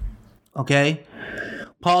 Okay?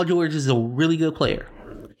 Paul George is a really good player.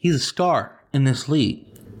 He's a star in this league.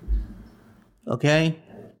 Okay?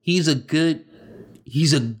 He's a good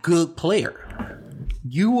player.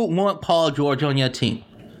 You would want Paul George on your team.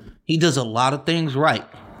 He does a lot of things right.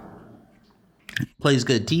 Plays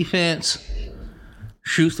good defense.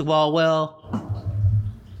 Shoots the ball well.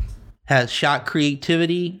 Has shot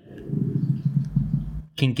creativity.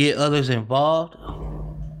 Can get others involved.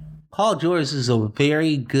 Paul George is a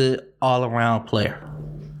very good all-around player.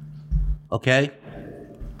 Okay?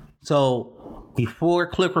 So, before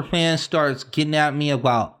Clipper fans starts getting at me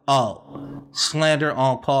about, slander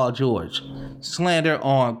on Paul George. Slander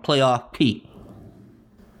on Playoff Pete.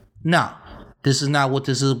 No, this is not what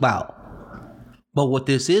this is about. But what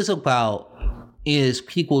this is about is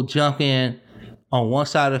people jumping on one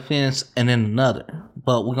side of the fence and then another.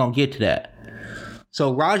 But we're going to get to that.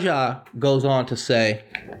 So Raja goes on to say,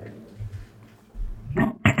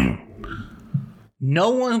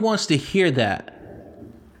 no one wants to hear that.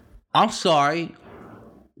 I'm sorry.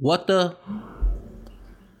 What the?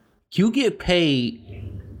 You get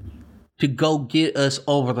paid to go get us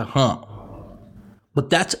over the hump. But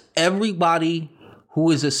that's everybody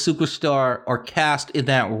who is a superstar or cast in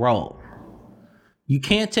that role. You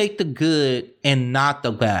can't take the good and not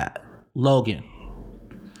the bad. Logan.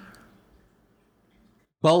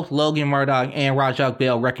 Both Logan Murdoch and Rajat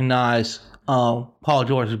Bell recognize Paul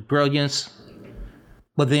George's brilliance.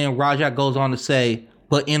 But then Rajat goes on to say,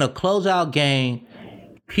 but in a closeout game,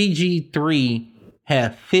 PG3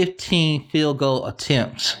 had 15 field goal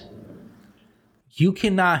attempts. You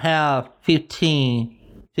cannot have 15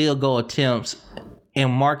 field goal attempts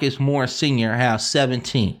and Marcus Morris Sr. have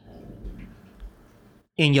 17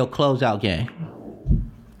 in your closeout game.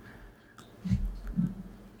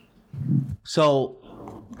 So,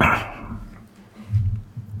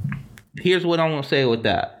 here's what I'm going to say with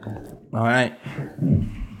that. All right?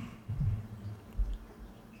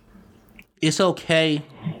 It's okay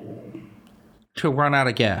to run out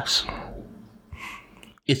of gas.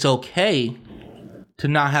 It's okay to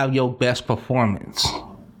not have your best performance.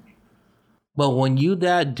 But when you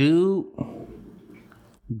that dude,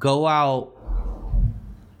 go out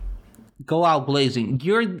blazing.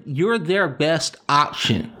 You're their best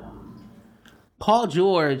option. Paul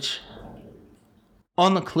George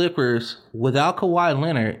on the Clippers without Kawhi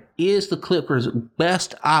Leonard is the Clippers'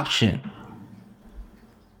 best option.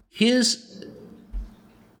 His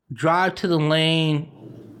drive to the lane,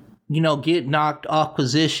 get knocked off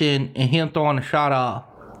position and him throwing a shot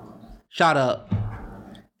up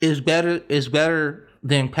is better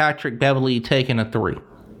than Patrick Beverley taking a three.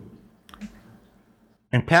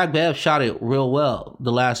 And Pat Bev shot it real well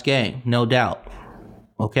the last game, no doubt.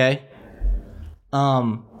 Okay?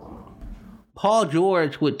 Paul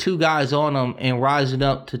George with two guys on him and rising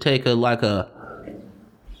up to take a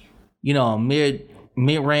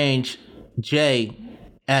mid-range J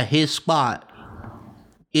at his spot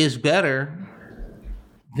is better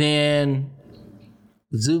than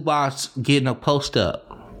Zubac getting a post up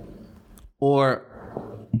or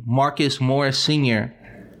Marcus Morris Sr.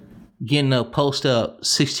 getting a post up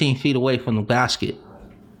 16 feet away from the basket.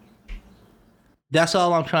 That's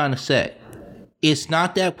all I'm trying to say. It's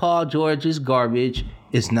not that Paul George is garbage.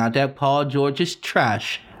 It's not that Paul George is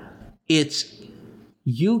trash. It's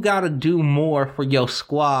you got to do more for your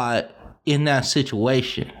squad in that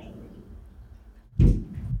situation.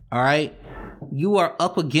 All right? You are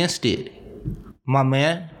up against it, my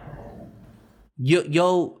man.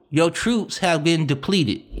 Your troops have been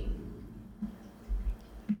depleted.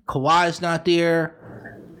 Kawhi's not there.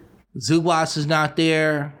 Zubac is not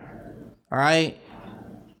there. All right?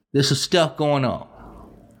 There's some stuff going on.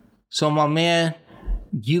 So, my man,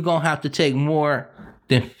 you're going to have to take more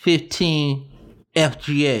than 15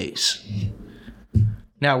 FGAs.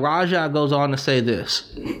 Now, Raja goes on to say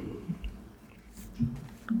this.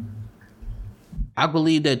 I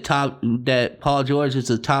believe that Paul George is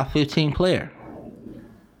a top 15 player.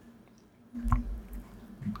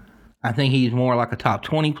 I think he's more like a top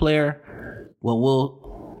 20 player.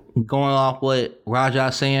 Well, going off what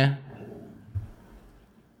Raja's saying.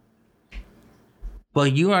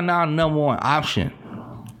 But you are not a number one option.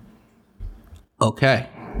 Okay.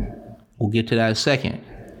 We'll get to that in a second.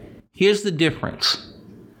 Here's the difference.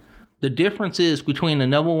 The difference is between the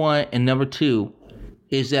number one and number two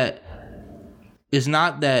is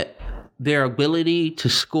not that their ability to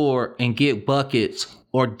score and get buckets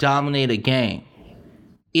or dominate a game.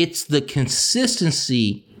 It's the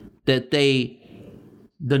consistency that the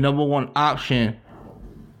number one option,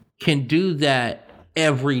 can do that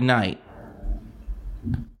every night.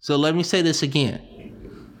 So let me say this again.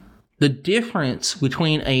 The difference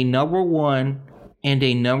between a number one and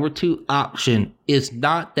a number two option is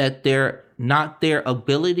not their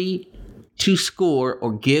ability to score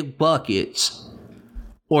or get buckets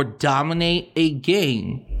or dominate a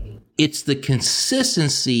game. It's the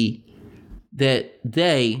consistency that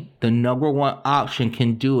the number one option,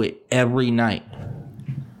 can do it every night.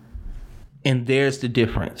 And there's the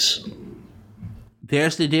difference.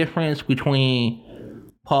 There's the difference between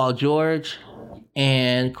Paul George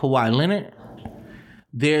and Kawhi Leonard.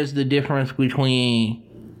 There's the difference between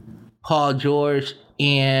Paul George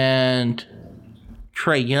and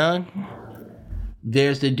Trae Young.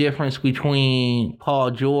 There's the difference between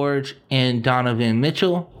Paul George and Donovan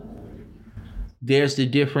Mitchell. There's the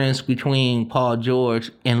difference between Paul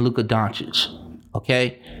George and Luka Doncic.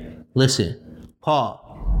 Okay? Listen,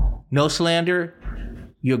 Paul, no slander.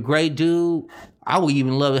 You're a great dude. I would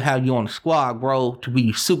even love to have you on the squad, bro, to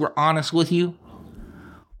be super honest with you.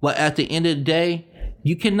 But at the end of the day,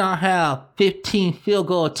 you cannot have 15 field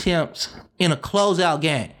goal attempts in a closeout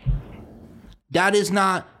game. That is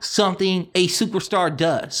not something a superstar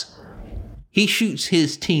does. He shoots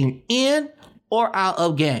his team in or out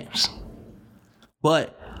of games.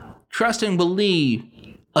 But trust and believe,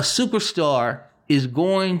 a superstar is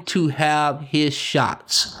going to have his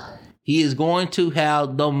shots. He is going to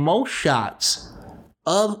have the most shots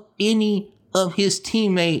of any of his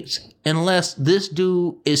teammates unless this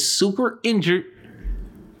dude is super injured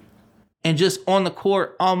and just on the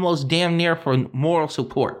court almost damn near for moral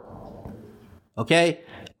support. Okay?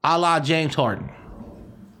 A la James Harden.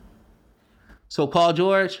 So Paul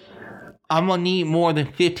George, I'm going to need more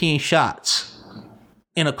than 15 shots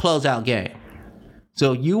in a closeout game.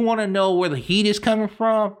 So you want to know where the heat is coming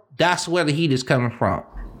from? That's where the heat is coming from.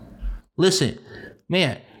 Listen,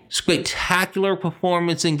 man, spectacular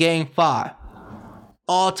performance in Game 5.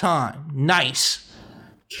 All time. Nice.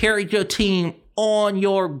 Carried your team on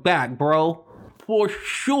your back, bro. For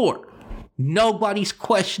sure. Nobody's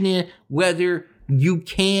questioning whether you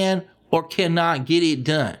can or cannot get it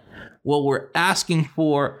done. What we're asking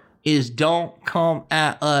for is don't come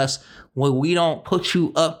at us when we don't put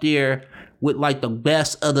you up there with like the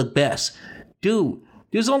best of the best. Dude,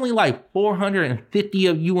 there's only like 450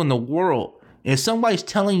 of you in the world. And somebody's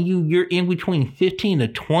telling you you're in between 15 to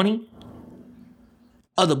 20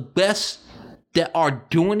 of the best that are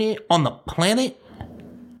doing it on the planet.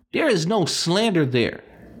 There is no slander there.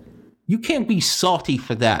 You can't be salty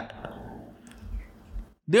for that.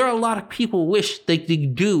 There are a lot of people wish they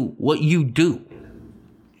could do what you do.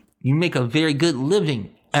 You make a very good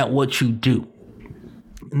living at what you do.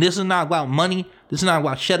 And this is not about money. This is not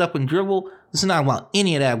about shut up and dribble. This is not about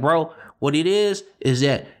any of that, bro. What it is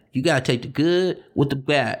that you gotta take the good with the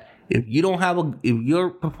bad. If your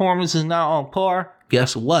performance is not on par,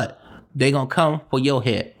 guess what? They gonna come for your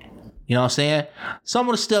head. You know what I'm saying? Some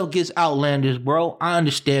of the stuff gets outlandish, bro. I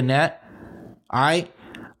understand that. Alright?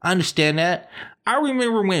 I understand that. I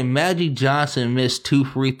remember when Magic Johnson missed 2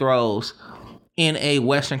 free throws in a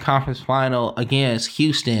Western Conference final against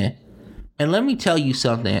Houston. And let me tell you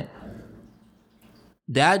something.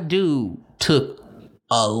 That dude took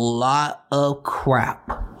a lot of crap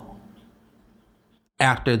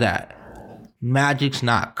after that. Magic's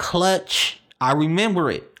not clutch. I remember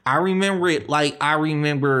it. I remember it like I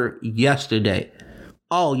remember yesterday.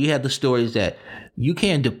 Oh, you had the stories that you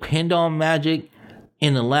can't depend on Magic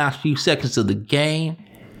in the last few seconds of the game.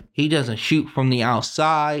 He doesn't shoot from the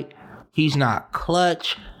outside. He's not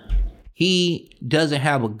clutch. He doesn't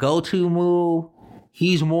have a go-to move.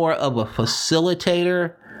 He's more of a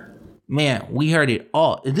facilitator. Man, we heard it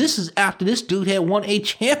all. This is after this dude had won a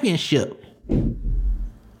championship.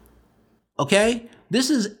 Okay? This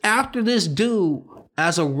is after this dude,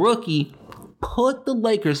 as a rookie, put the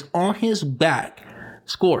Lakers on his back,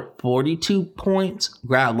 scored 42 points,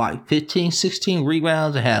 grabbed like 15, 16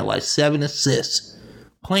 rebounds, and had like 7 assists.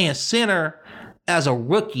 Playing center as a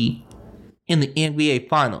rookie in the NBA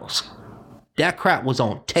Finals. That crap was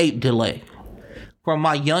on tape delay. For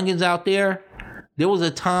my youngins out there was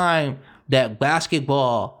a time that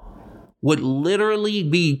basketball would literally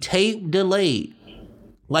be tape delayed.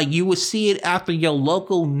 Like you would see it after your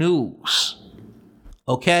local news.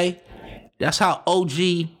 Okay? That's how OG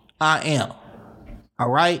I am.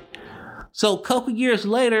 Alright? So a couple years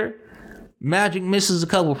later, Magic misses a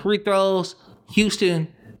couple free throws. Houston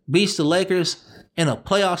beats the Lakers in a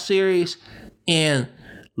playoff series. And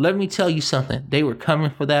let me tell you something. They were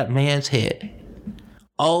coming for that man's head.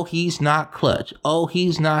 Oh, he's not clutch. Oh,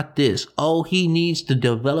 he's not this. Oh, he needs to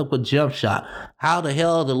develop a jump shot. How the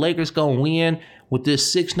hell are the Lakers going to win with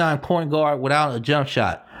this 6'9" point guard without a jump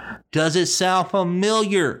shot? Does it sound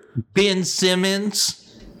familiar, Ben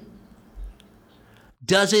Simmons?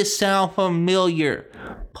 Does it sound familiar,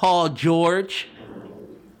 Paul George?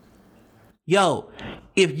 Yo,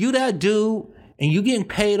 if you that dude and you getting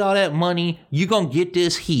paid all that money, you gonna get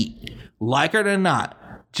this heat. Like it or not.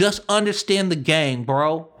 Just understand the game,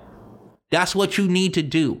 bro. That's what you need to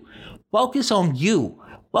do. Focus on you.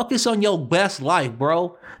 Focus on your best life,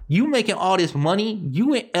 bro. You making all this money.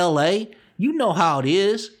 You in LA. You know how it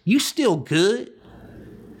is. You still good.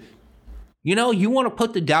 You know, you want to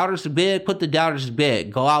put the doubters to bed, put the doubters to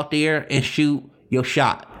bed. Go out there and shoot your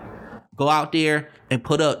shot. Go out there and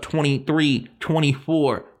put up 23,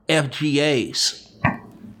 24 FGAs.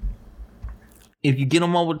 If you get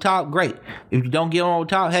them over the top, great. If you don't get them over the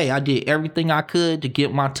top, hey, I did everything I could to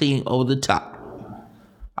get my team over the top.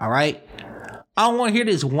 All right? I don't want to hear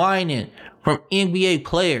this whining from NBA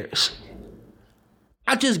players.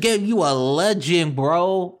 I just gave you a legend,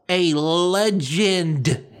 bro. A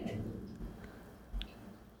legend.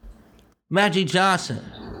 Magic Johnson.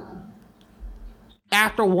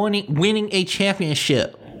 After winning a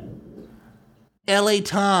championship, LA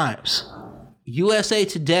Times, USA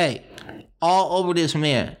Today, all over this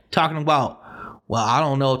man, talking about, well, I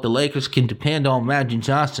don't know if the Lakers can depend on Magic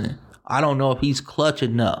Johnson. I don't know if he's clutch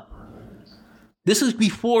enough. This is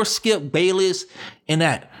before Skip Bayless and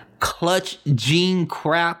that clutch gene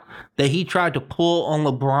crap that he tried to pull on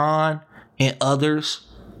LeBron and others.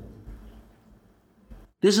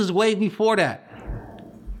 This is way before that.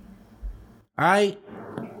 All right?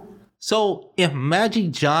 So if Magic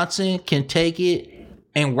Johnson can take it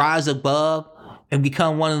and rise above and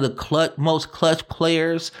become one of the most clutch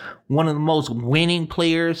players, one of the most winning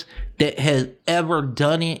players that has ever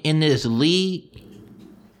done it in this league,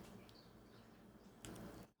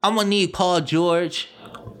 I'm going to need Paul George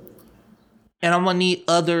and I'm going to need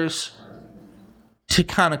others to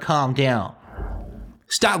kind of calm down.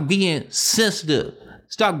 Stop being sensitive.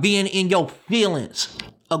 Stop being in your feelings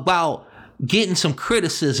about getting some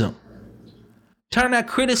criticism. Turn that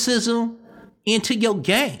criticism into your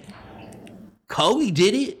game. Kobe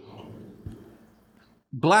did it.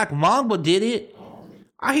 Black Mamba did it.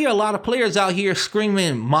 I hear a lot of players out here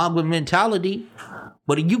screaming Mamba mentality,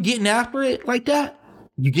 but are you getting after it like that?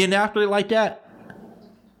 You getting after it like that?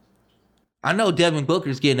 I know Devin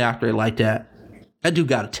Booker's getting after it like that. That dude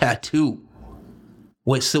got a tattoo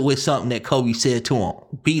with something that Kobe said to him.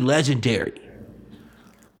 Be legendary.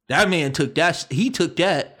 That man took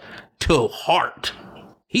that to heart.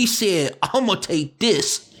 He said, I'm going to take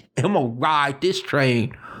this and I'm going to ride this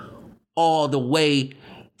train all the way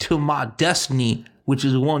to my destiny, which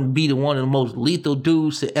is one of the most lethal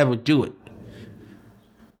dudes to ever do it.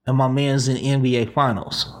 And my man's in the NBA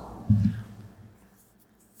Finals.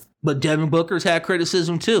 But Devin Booker's had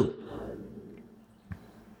criticism too.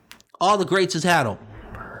 All the greats has had him.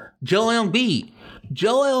 Joel Embiid,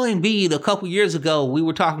 a couple years ago, we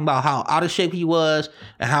were talking about how out of shape he was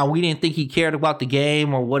and how we didn't think he cared about the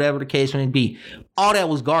game or whatever the case may be. All that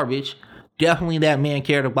was garbage. Definitely that man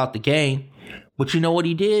cared about the game. But you know what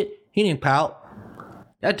he did? He didn't pout.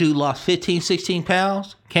 That dude lost 15, 16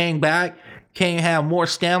 pounds, came back, have more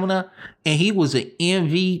stamina, and he was an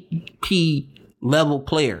MVP level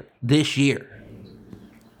player this year.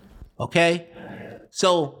 Okay?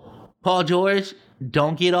 So, Paul George,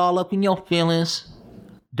 don't get all up in your feelings.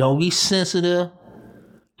 Don't be sensitive.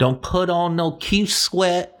 Don't put on no Keith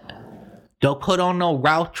Sweat. Don't put on no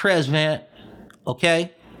Ralph Tresvant.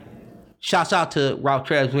 Okay? Shouts out to Ralph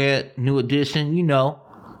Tresvant, New Edition. You know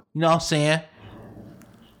what I'm saying?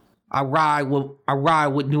 I ride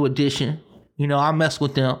with New Edition. You know, I mess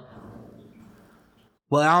with them.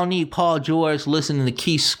 But I don't need Paul George listening to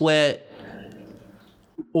Keith Sweat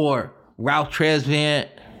or Ralph Tresvant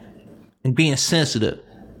and being sensitive.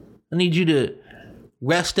 I need you to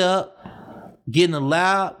rest up, get in the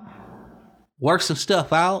lab, work some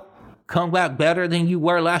stuff out, come back better than you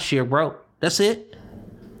were last year, bro. That's it.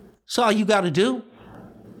 That's all you got to do.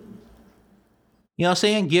 You know what I'm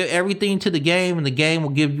saying? Give everything to the game and the game will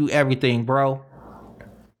give you everything, bro.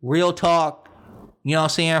 Real talk, you know what I'm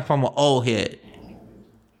saying, from an old head.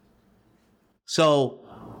 So,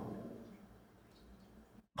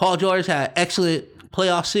 Paul George had an excellent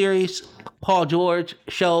playoff series. Paul George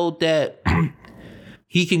showed that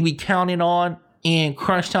he can be counted on in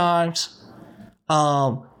crunch times,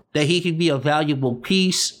 that he can be a valuable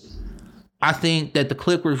piece. I think that the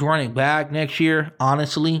Clippers running back next year,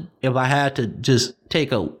 honestly, if I had to just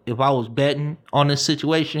if I was betting on this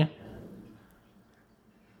situation.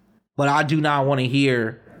 But I do not want to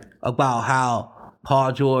hear about how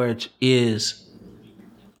Paul George is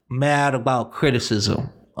mad about criticism.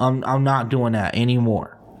 I'm not doing that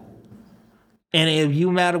anymore. And if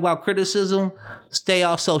you mad about criticism, stay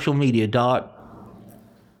off social media, dog.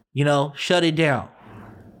 You know, shut it down.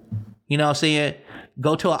 You know what I'm saying?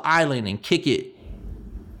 Go to an island and kick it.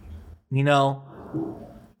 You know,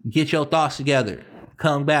 get your thoughts together.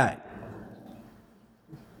 Come back.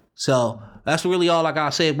 So that's really all I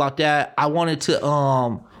gotta say about that. I wanted to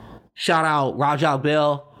shout out Raja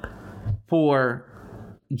Bell for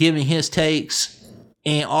giving his takes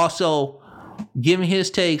and also giving his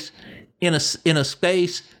takes in a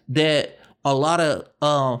space that a lot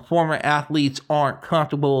of former athletes aren't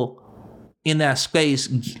comfortable in that space.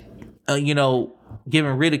 You know,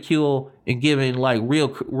 giving ridicule and giving like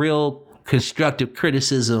real constructive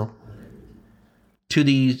criticism to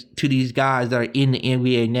these guys that are in the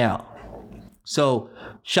NBA now. So,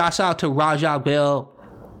 shouts out to Raja Bell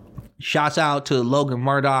Shouts out to Logan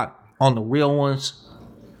Murdoch on the Real Ones.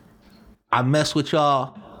 I mess with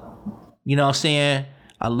y'all. You know what I'm saying?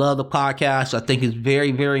 I love the podcast. I think it's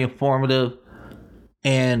very, very informative.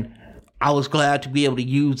 And I was glad to be able to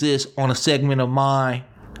use this on a segment of mine.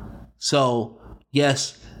 So,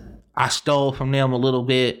 yes, I stole from them a little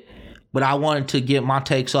bit, but I wanted to get my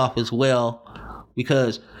takes off as well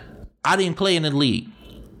because I didn't play in the league.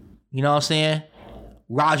 You know what I'm saying?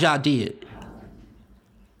 Raja did.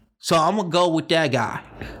 So I'm going to go with that guy.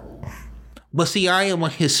 But see, I am a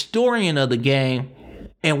historian of the game.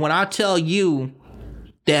 And when I tell you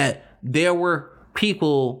that there were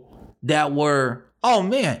people that were, oh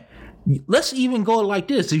man, let's even go like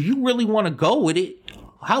this. If you really want to go with it,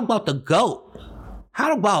 how about the GOAT?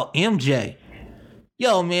 How about MJ?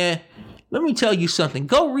 Yo, man, let me tell you something.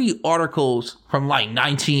 Go read articles from like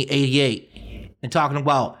 1988 and talking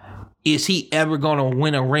about, is he ever going to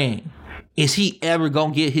win a ring? Is he ever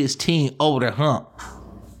going to get his team over the hump?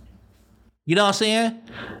 You know what I'm saying?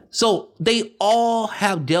 So they all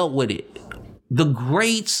have dealt with it. The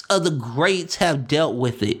greats of the greats have dealt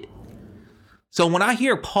with it. So when I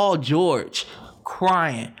hear Paul George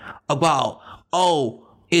crying about, oh,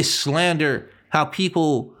 it's slander, how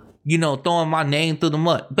people, you know, throwing my name through the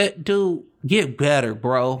mud. But dude, get better,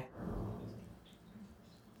 bro.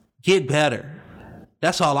 Get better.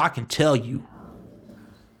 That's all I can tell you.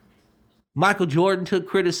 Michael Jordan took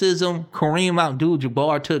criticism. Kareem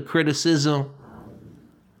Abdul-Jabbar took criticism.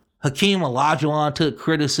 Hakeem Olajuwon took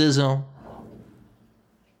criticism.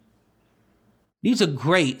 These are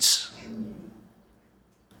greats.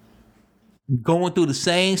 Going through the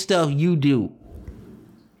same stuff you do.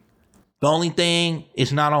 The only thing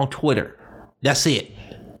is not on Twitter. That's it.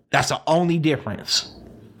 That's the only difference.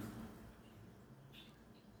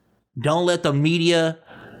 Don't let the media,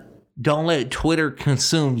 don't let Twitter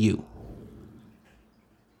consume you.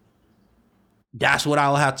 That's what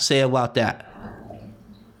I'll have to say about that.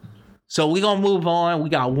 So we're going to move on. We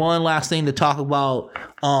got one last thing to talk about.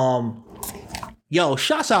 Yo,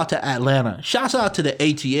 shouts out to Atlanta. Shouts out to the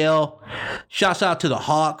ATL. Shouts out to the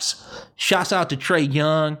Hawks. Shouts out to Trae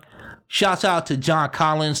Young. Shouts out to John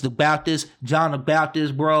Collins, the Baptist. John the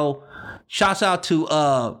Baptist, bro. Shouts out to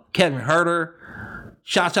Kevin Huerter.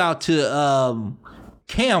 Shouts out to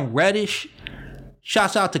Cam Reddish.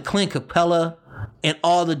 Shouts out to Clint Capella and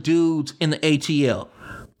all the dudes in the ATL.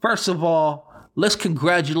 First of all, let's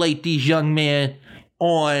congratulate these young men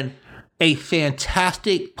on a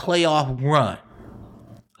fantastic playoff run.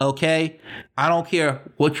 Okay? I don't care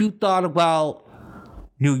what you thought about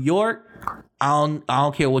New York. I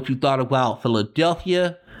don't care what you thought about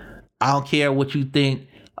Philadelphia. I don't care what you think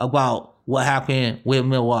about what happened with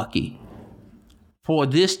Milwaukee. For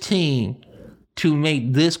this team to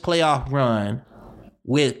make this playoff run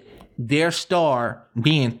with their star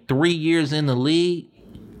being 3 years in the league,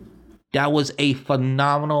 that was a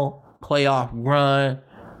phenomenal playoff run.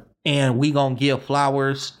 And we gonna give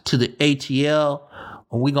flowers to the ATL,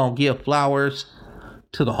 and we gonna give flowers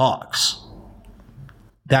to the Hawks.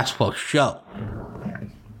 That's for sure.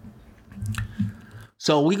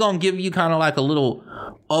 So we gonna give you kind of like a little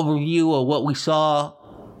overview of what we saw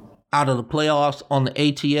out of the playoffs on the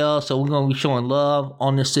ATL. So we're gonna be showing love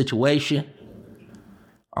on this situation.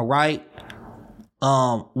 All right.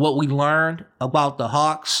 What we learned about the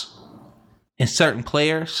Hawks and certain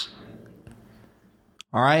players.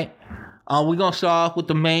 All right. We're going to start off with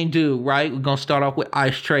the main dude, right? We're going to start off with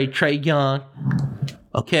Ice Trae Young.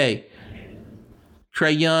 Okay.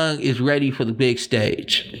 Trae Young is ready for the big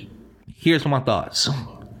stage. Here's my thoughts.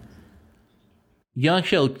 Young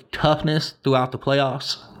showed toughness throughout the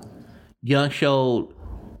playoffs. Young showed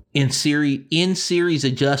in-series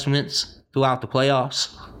adjustments throughout the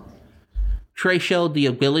playoffs. Trae showed the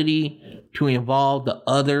ability to involve the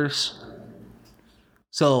others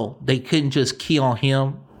so they couldn't just key on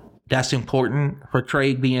him. That's important for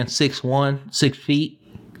Trae being 6'1", 6 feet.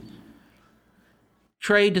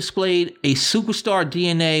 Trae displayed a superstar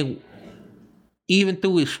DNA even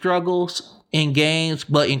through his struggles in games,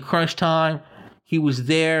 but in crunch time, he was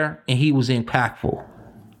there and he was impactful.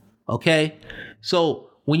 Okay?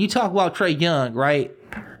 So when you talk about Trae Young, right,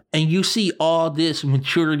 and you see all this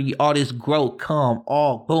maturity, all this growth come,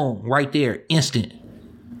 all boom, right there, instant.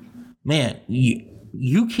 Man,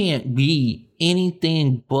 you can't be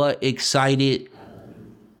anything but excited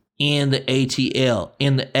in the ATL,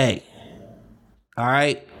 in the A. All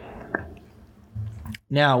right?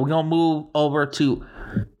 Now, we're going to move over to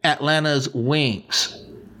Atlanta's wings.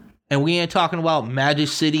 And we ain't talking about Magic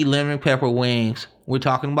City lemon pepper wings. We're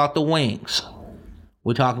talking about the wings.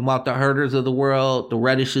 We're talking about the Herders of the world, the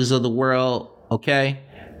Reddishes of the world, okay?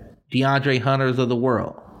 DeAndre Hunters of the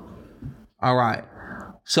world. All right.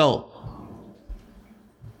 So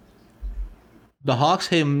the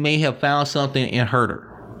Hawks may have found something in Huerter.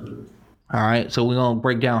 All right. So we're going to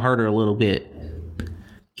break down Huerter a little bit.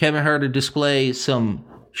 Kevin Huerter displayed some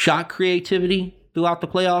shot creativity throughout the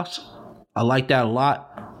playoffs. I like that a lot.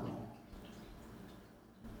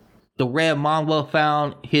 The Red Mamba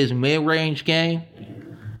found his mid-range game.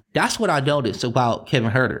 That's what I noticed about Kevin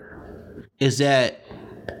Huerter, is that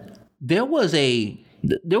there was a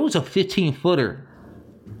 15-footer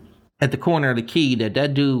at the corner of the key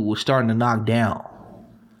that dude was starting to knock down.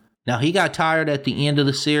 Now, he got tired at the end of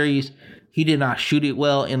the series. He did not shoot it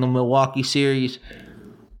well in the Milwaukee series.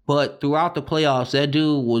 But throughout the playoffs, that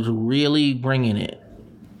dude was really bringing it.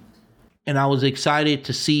 And I was excited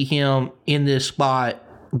to see him in this spot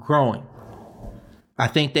growing. I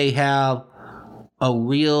think they have a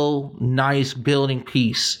real nice building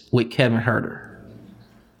piece with Kevin Huerter.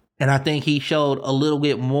 And I think he showed a little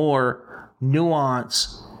bit more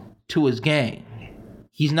nuance to his game.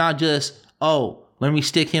 He's not just, let me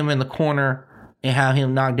stick him in the corner and have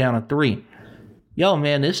him knock down a three. Yo,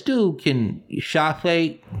 man, this dude can shot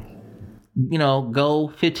fake,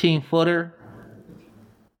 go 15-footer,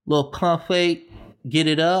 little pump fake, get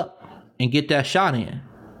it up, and get that shot in.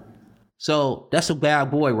 So that's a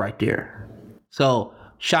bad boy right there. So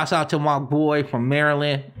shouts out to my boy from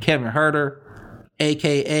Maryland, Kevin Huerter,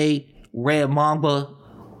 a.k.a. Red Mamba,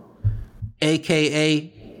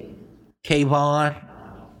 a.k.a. Kayvon.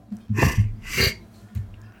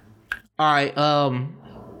 All right.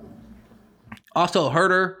 Also,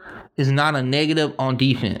 Huerter is not a negative on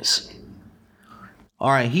defense.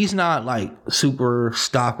 All right. He's not like super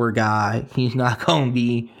stopper guy. He's not going to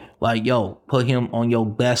be like, put him on your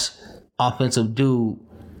best offensive dude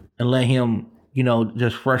and let him,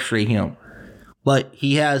 just frustrate him. But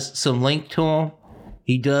he has some length to him.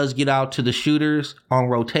 He does get out to the shooters on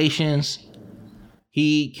rotations.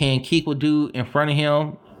 He can keep a dude in front of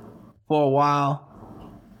him for a while.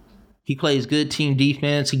 He plays good team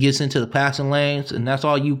defense. He gets into the passing lanes, and that's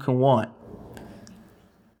all you can want.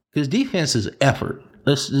 Because defense is effort.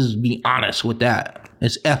 Let's just be honest with that.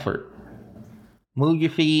 It's effort. Move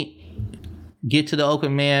your feet. Get to the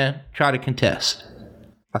open man. Try to contest.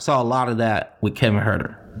 I saw a lot of that with Kevin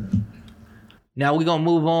Huerter. Now we're going to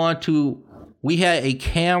move on to, we had a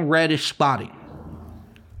Cam Reddish spotting.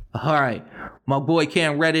 All right. My boy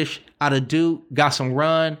Cam Reddish out of Duke got some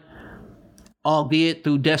run, albeit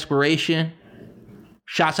through desperation.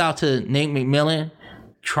 Shouts out to Nate McMillan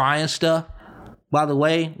trying stuff. By the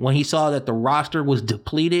way, when he saw that the roster was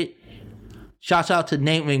depleted, shouts out to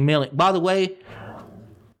Nate McMillan. By the way,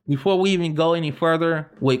 before we even go any further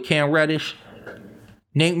with Cam Reddish,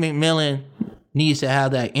 Nate McMillan needs to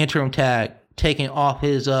have that interim tag taken off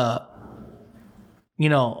his, off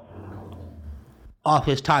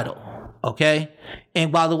his title. Okay?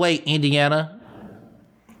 And by the way, Indiana,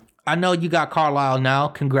 I know you got Carlisle now.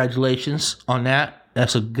 Congratulations on that.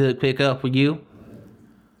 That's a good pickup for you.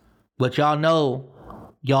 But y'all know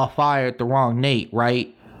y'all fired the wrong Nate,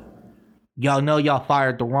 right? Y'all know y'all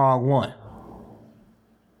fired the wrong one.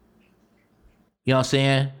 You know what I'm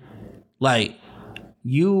saying? Like,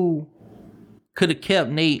 you could have kept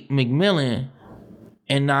Nate McMillan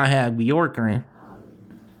and not have Bjorkgren.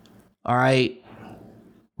 All right?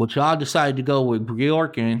 But y'all decided to go with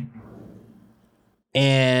Bjorkgren,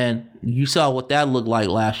 and you saw what that looked like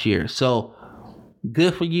last year. So,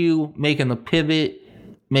 good for you making the pivot,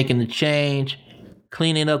 making the change,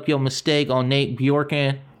 cleaning up your mistake on Nate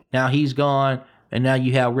Bjorkgren. Now he's gone, and now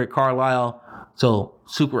you have Rick Carlisle. So,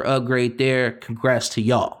 super upgrade there. Congrats to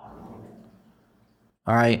y'all.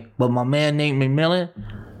 All right. But my man Nate McMillan,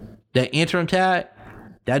 that interim tag,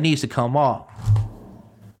 that needs to come off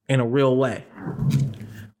in a real way.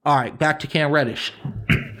 All right. Back to Cam Reddish.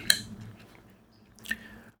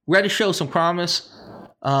 Reddish showed some promise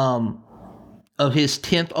of his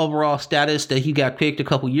 10th overall status that he got picked a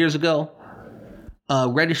couple years ago.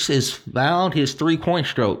 Reddish has found his three-point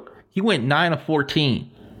stroke. He went 9 of 14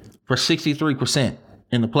 for 63%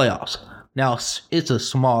 in the playoffs. Now, it's a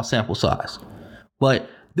small sample size, but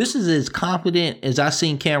this is as confident as I've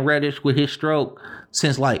seen Cam Reddish with his stroke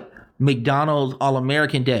since like McDonald's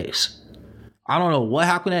All-American days. I don't know what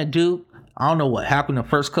happened at Duke. I don't know what happened the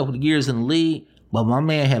first couple of years in the league, but my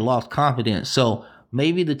man had lost confidence. So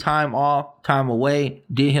maybe the time off, time away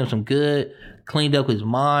did him some good, cleaned up his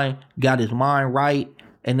mind, got his mind right,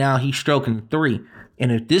 and now he's stroking the three.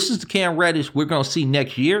 And if this is the Cam Reddish we're going to see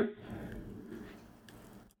next year,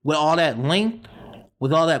 with all that length,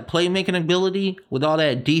 with all that playmaking ability, with all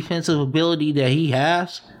that defensive ability that he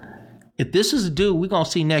has, if this is the dude we're going to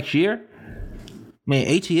see next year, man,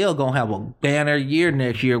 ATL going to have a banner year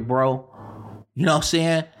next year, bro. You know what I'm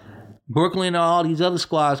saying? Brooklyn and all these other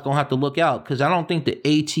squads going to have to look out because I don't think the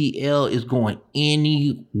ATL is going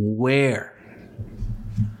anywhere.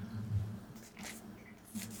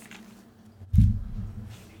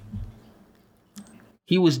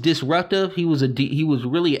 He was disruptive. He was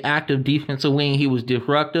really active defensive wing. He was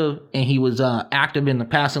disruptive, and he was active in the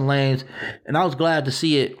passing lanes. And I was glad to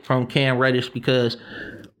see it from Cam Reddish because,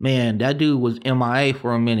 man, that dude was MIA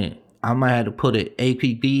for a minute. I might have to put an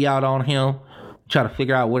APB out on him, try to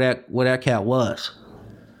figure out where that cat was.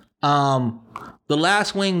 The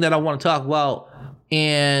last wing that I want to talk about,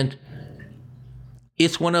 and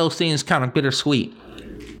it's one of those things kind of bittersweet.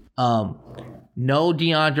 No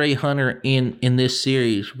DeAndre Hunter in this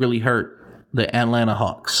series really hurt the Atlanta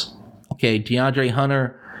Hawks. Okay, DeAndre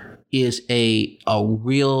Hunter is a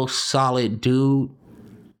real solid dude,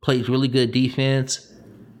 plays really good defense,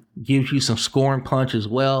 gives you some scoring punch as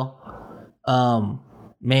well.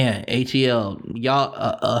 Man, ATL, y'all,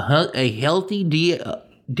 a healthy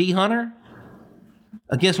D Hunter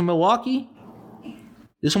against Milwaukee,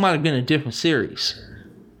 this might have been a different series.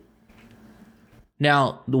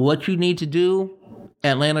 Now, what you need to do,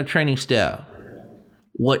 Atlanta training staff,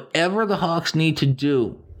 whatever the Hawks need to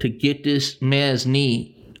do to get this man's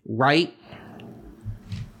knee right,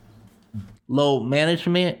 load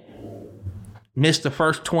management, miss the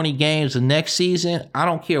first 20 games of next season, I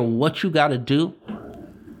don't care what you got to do,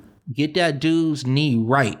 get that dude's knee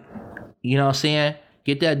right. You know what I'm saying?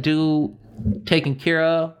 Get that dude taken care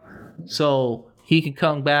of so he can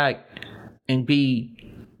come back and be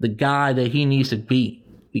the guy that he needs to be,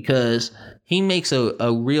 because he makes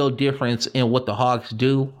a real difference in what the Hawks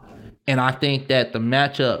do. And I think that the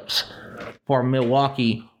matchups for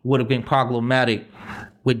Milwaukee would have been problematic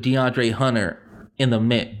with DeAndre Hunter in the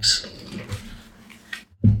mix.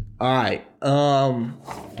 All right.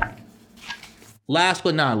 Last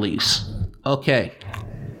but not least, okay.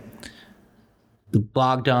 The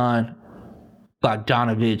Bogdanovich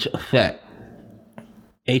effect.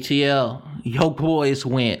 ATL, your boys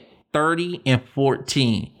went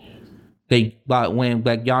 30-14. When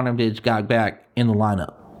Bogdanovich got back in the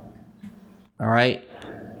lineup. All right.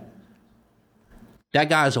 That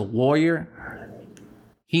guy's a warrior.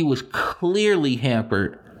 He was clearly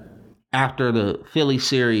hampered after the Philly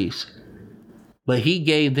series, but he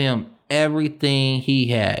gave them everything he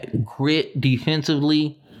had. Grit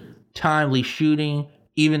defensively, timely shooting,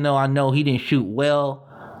 even though I know he didn't shoot well.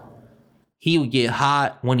 He would get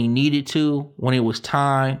hot when he needed to, when it was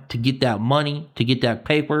time to get that money, to get that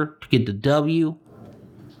paper, to get the W.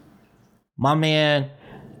 My man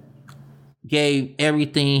gave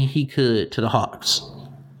everything he could to the Hawks.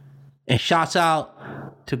 And shouts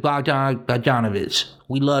out to Bogdanovich.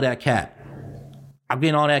 We love that cat. I've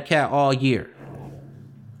been on that cat all year.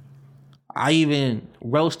 I even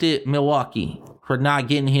roasted Milwaukee for not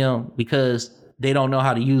getting him because they don't know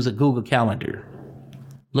how to use a Google Calendar.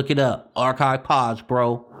 Look it up. Archive pods,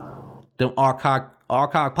 bro. Them archive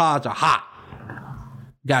pods are hot.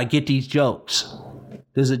 Gotta get these jokes.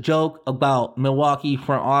 There's a joke about Milwaukee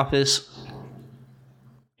front office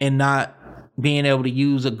and not being able to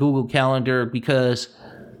use a Google Calendar because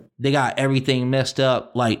they got everything messed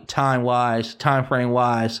up, like time frame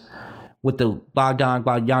wise, with the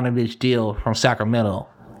Bogdanovich deal from Sacramento.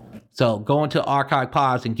 So go into archive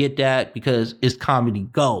pods and get that because it's comedy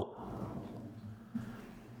gold.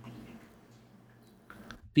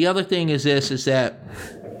 The other thing is that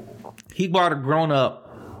he brought a grown-up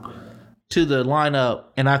to the lineup,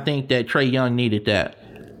 and I think that Trae Young needed that.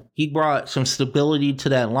 He brought some stability to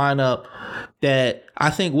that lineup that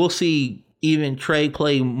I think we'll see even Trae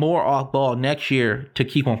play more off-ball next year to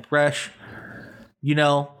keep him fresh. You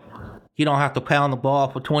know, he don't have to pound the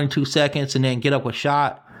ball for 22 seconds and then get up a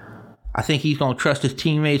shot. I think he's going to trust his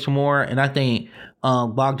teammates more, and I think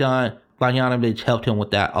Bogdanovich helped him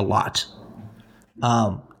with that a lot.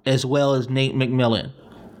 As well as Nate McMillan.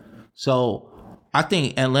 So I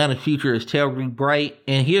think Atlanta's future is terribly bright.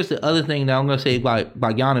 And here's the other thing that I'm going to say about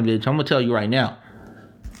Bogdanovich. I'm going to tell you right now.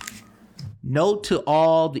 Note to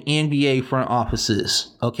all the NBA front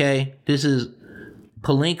offices, okay? This is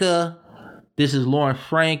Pelinka. This is Lauren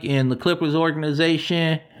Frank in the Clippers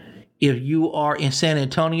organization. If you are in San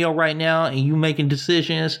Antonio right now and you making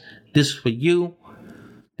decisions, this is for you.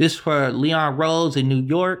 This is for Leon Rose in New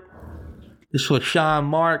York. This is for Sean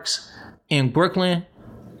Marks in Brooklyn.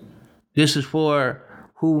 This is for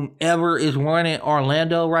whomever is running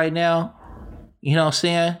Orlando right now. You know what I'm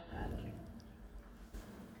saying?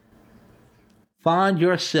 Find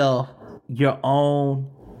yourself your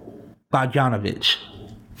own Bogdanovich.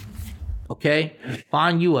 Okay?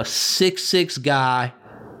 Find you a 6'6" guy,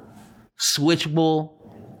 switchable,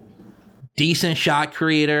 decent shot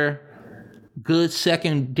creator, good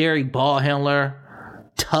secondary ball handler,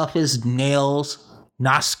 tough as nails,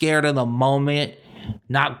 not scared of the moment,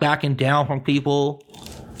 not backing down from people.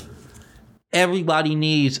 Everybody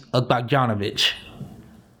needs a Bogdanovic.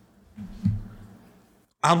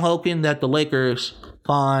 I'm hoping that the Lakers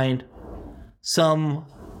find some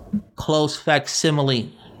close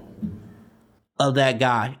facsimile of that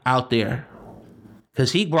guy out there,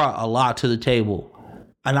 because he brought a lot to the table.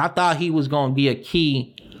 And I thought he was going to be a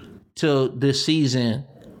key to this season,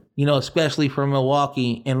 especially for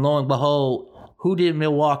Milwaukee. And lo and behold, who did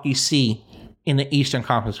Milwaukee see in the Eastern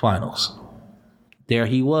Conference Finals? There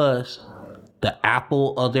he was, the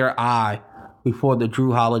apple of their eye before the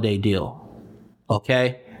Drew Holiday deal.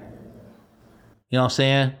 Okay? You know what I'm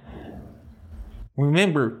saying?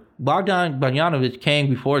 Remember, Bogdanovic came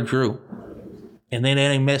before Drew. And then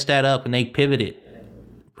they messed that up and they pivoted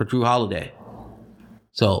for Drew Holiday.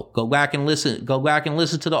 So go back and listen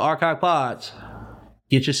to the archive pods.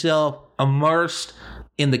 Get yourself immersed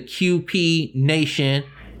in the QP Nation.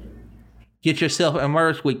 Get yourself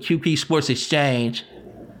immersed with QP Sports Exchange,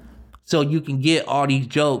 so you can get all these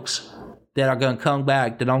jokes that are going to come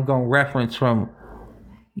back that I'm going to reference from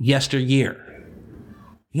yesteryear.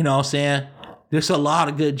 You know what I'm saying? There's a lot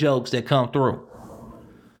of good jokes that come through.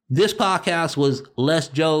 This podcast was less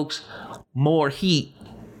jokes, more heat.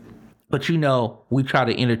 But we try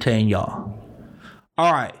to entertain y'all.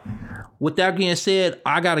 All right. With that being said,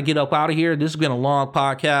 I got to get up out of here. This has been a long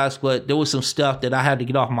podcast, but there was some stuff that I had to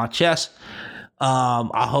get off my chest.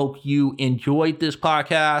 I hope you enjoyed this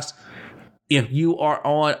podcast. If you are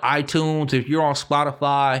on iTunes, if you're on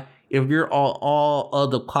Spotify, if you're on all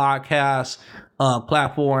other podcast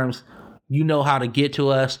platforms, you know how to get to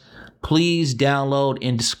us. Please download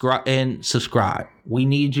and subscribe. We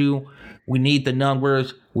need you. We need the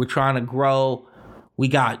numbers. We're trying to grow. We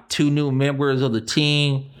got 2 new members of the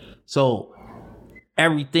team. So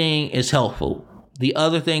everything is helpful. The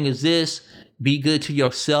other thing is this: be good to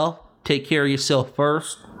yourself. Take care of yourself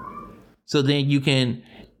first, so then you can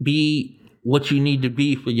be what you need to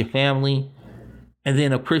be for your family. And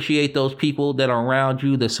then appreciate those people that are around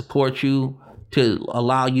you, that support you, to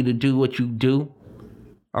allow you to do what you do.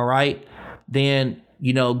 All right? Then,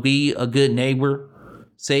 be a good neighbor.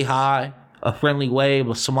 Say hi, a friendly wave,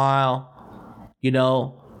 a smile,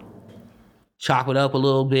 chop it up a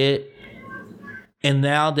little bit. And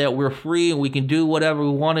now that we're free and we can do whatever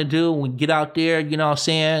we want to do, we get out there,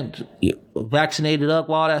 vaccinated up,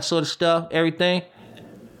 all that sort of stuff, everything.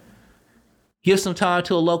 Give some time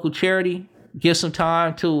to a local charity. Give some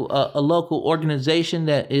time to a local organization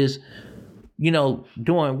that is,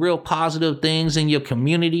 doing real positive things in your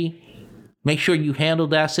community. Make sure you handle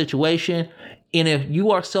that situation. And if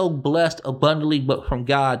you are so blessed abundantly, but from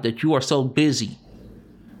God, that you are so busy,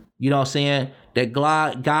 that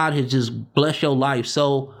God has just blessed your life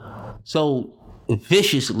so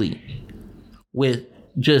viciously with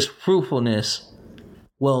just fruitfulness,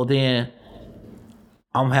 well then,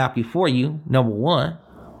 I'm happy for you, number one.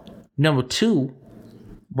 Number two,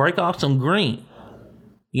 break off some green.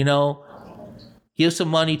 Give some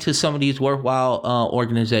money to some of these worthwhile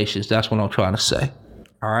organizations. That's what I'm trying to say.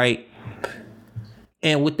 All right.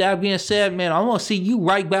 And with that being said, man, I'm going to see you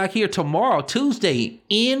right back here tomorrow, Tuesday,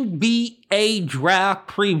 NBA Draft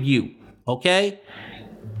Preview. Okay?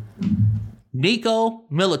 Nico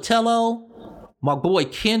Militello, my boy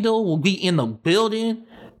Kendall will be in the building.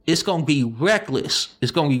 It's going to be reckless.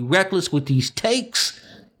 It's going to be reckless with these takes.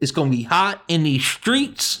 It's going to be hot in these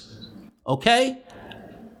streets. Okay?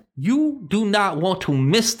 You do not want to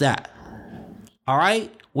miss that. All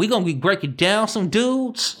right? We're going to be breaking down some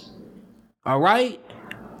dudes. All right?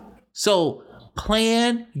 So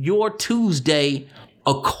plan your Tuesday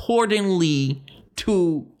accordingly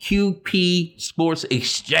to QP Sports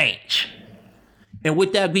Exchange. And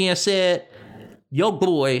with that being said, your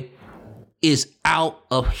boy is out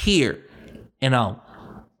of here. And I'm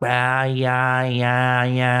bouncing.